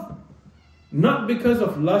love not because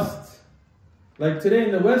of lust. Like today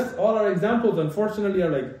in the West, all our examples unfortunately are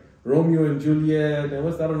like Romeo and Juliet, and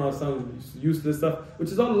what's, I don't know, some useless stuff,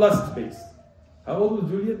 which is all lust based. How old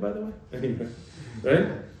was Juliet, by the way? Anyway, right?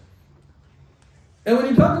 And when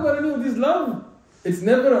you talk about any of this love, it's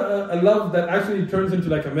never a love that actually turns into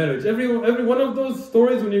like a marriage. Every one of those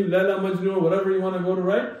stories, when you Laila Majnun or whatever you want to go to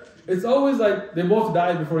write, it's always like they both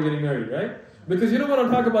died before getting married, right? Because you don't want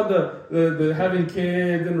to talk about the having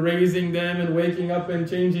kids and raising them and waking up and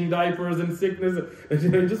changing diapers and sickness.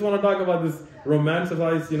 You just want to talk about this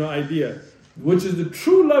romanticized, idea, which is the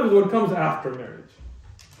true love is what comes after marriage.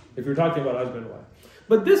 If you're talking about husband and wife.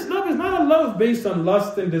 But this love is not a love based on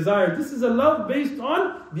lust and desire. This is a love based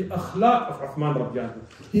on the akhlaq of Uthman radiallahu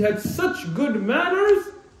anhu. He had such good manners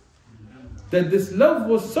that this love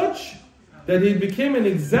was such that he became an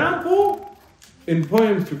example in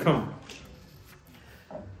poems to come.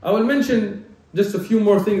 I will mention just a few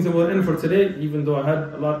more things and we'll end for today, even though I had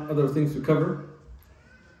a lot of other things to cover.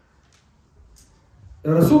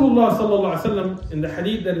 Rasulullah sallallahu alaihi wasallam in the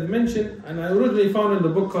hadith that is mentioned, and I originally found in the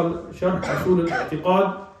book called Sharh Usul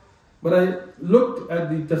al-I'tiqad, but I looked at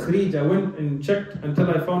the takhrij, I went and checked until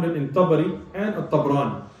I found it in Tabari and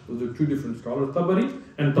At-Tabrani. Those are two different scholars, Tabari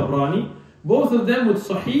and Tabrani. Both of them with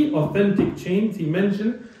sahih, authentic chains. He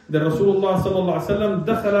mentioned that Rasulullah sallallahu alaihi wasallam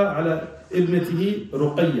dakhala ala ibnatihi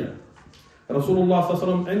Ruqayya. Rasulullah sallallahu alaihi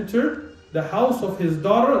wasallam entered the house of his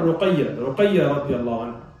daughter Ruqayya radiallahu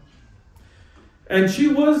anha. And she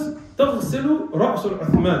was تغسل رأس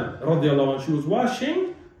Uthman radiallahu anhu. She was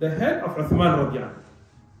washing the head of Uthman radiallahu anhu.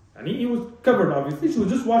 And he was covered obviously. She was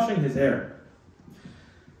just washing his hair.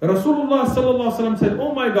 Rasulullah sallallahu alaihi wasallam said,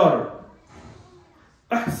 "Oh my daughter,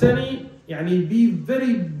 أحسني يعني be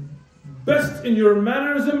very best in your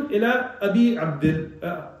mannerism إلى أبي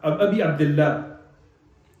Abdullah.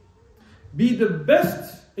 Be the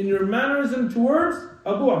best in your mannerism towards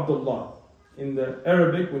Abu Abdullah." In the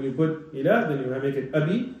Arabic, when you put ila, then you make it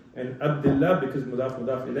Abi and Abdullah because mudaf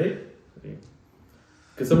ilayh.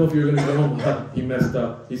 Because some of you are going to go home, he messed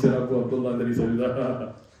up. He said Abu Abdullah and then he said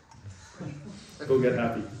go get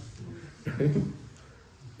happy.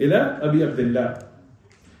 Ila Abi Abdullah.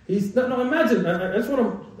 He's not, no, imagine, I just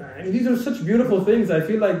want to, these are such beautiful things. I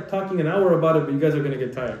feel like talking an hour about it, but you guys are going to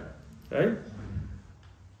get tired. Right?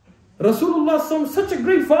 Rasulullah such a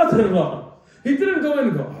great father-in-law. He didn't go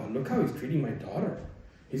and go, "Oh, look how he's treating my daughter.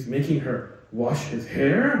 He's making her wash his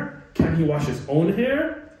hair. Can he wash his own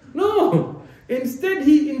hair?" No. Instead,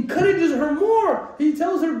 he encourages her more. He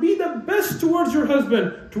tells her, be the best towards your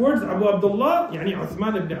husband. Towards Abu Abdullah, يعني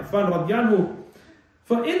Uthman ibn Affan radiallahu.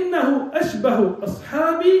 فَإِنَّهُ أَشْبَهُ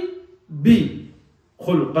أَصْحَابِي بِي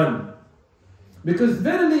خُلْقًا. Because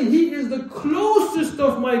verily, he is the closest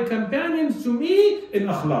of my companions to me in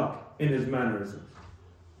akhlaq, in his mannerisms.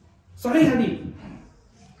 Sahih hadith.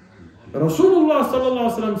 Rasulullah sallallahu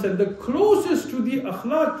alaihi wasallam said the closest to the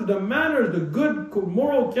akhlaq, to the manners, the good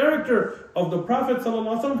moral character of the Prophet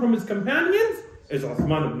sallallahu alaihi wasallam from his companions is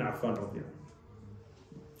Uthman ibn Affan radiallahu.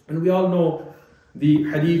 And we all know the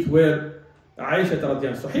hadith where Aisha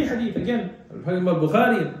radiallahu, Sahih hadith again,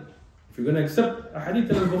 Bukhari. If you're going to accept a hadith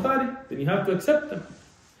in al-Bukhari, then you have to accept them.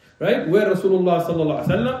 Right? Where Rasulullah sallallahu alaihi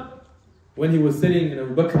wasallam, when he was sitting and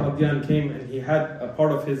Abu Bakr radiallahu came and he had a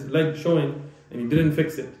part of his leg showing and he didn't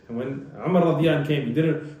fix it. And when Umar radiallahu came, he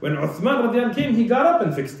didn't. When Uthman radiallahu came, he got up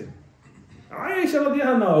and fixed it. Aisha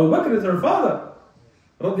radiallahu, Abu Bakr is her father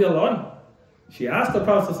radiallahu anhu. She asked the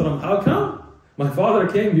Prophet sallallahu alaihi wasallam, "How come? My father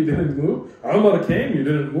came, you didn't move. Umar came, you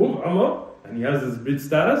didn't move. Umar, and he has this big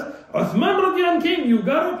status. Uthman radiallahu came, you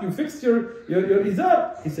got up, you fixed your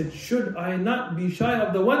izar." He said, "Should I not be shy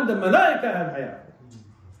of the one the malaika have hayat?"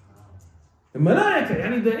 The malaika,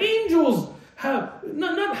 yani the angels have,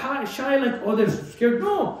 not shy like, oh, they're scared.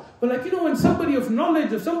 No, but like, when somebody of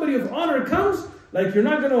knowledge, if somebody of honor comes, like you're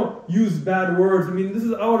not going to use bad words. I mean, this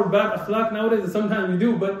is our bad akhlaq nowadays, and sometimes we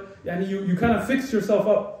do, but yani you kind of fix yourself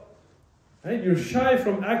up. Right? You're shy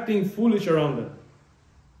from acting foolish around them.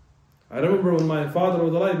 I remember when my father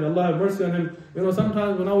was alive, may Allah have mercy on him,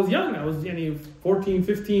 sometimes when I was young, I was 14,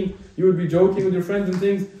 15, you would be joking with your friends and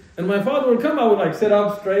things. And my father would come, I would like sit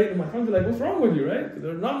up straight, and my friends would be like, "What's wrong with you?" Right? Because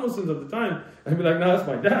they're non-Muslims at the time. I'd be like, "No, that's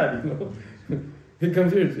my dad." He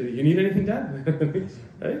comes here and says, "You need anything, Dad?"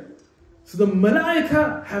 Right? So the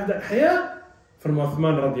malaika have that haya from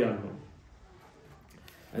Uthman radiallahu.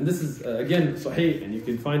 And this is again sahih, and you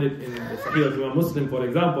can find it in the Sahih of Imam Muslim, for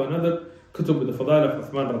example, another kutub with the fadail of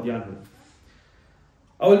Uthman radiallahu.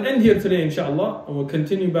 I will end here today, inshallah, and we'll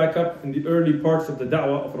continue back up in the early parts of the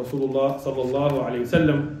da'wah of Rasulullah sallallahu alayhi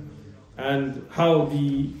wasallam, and how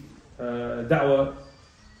the da'wah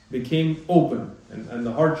became open, and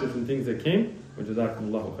the hardships and things that came.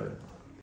 وجزاكم الله خيرا.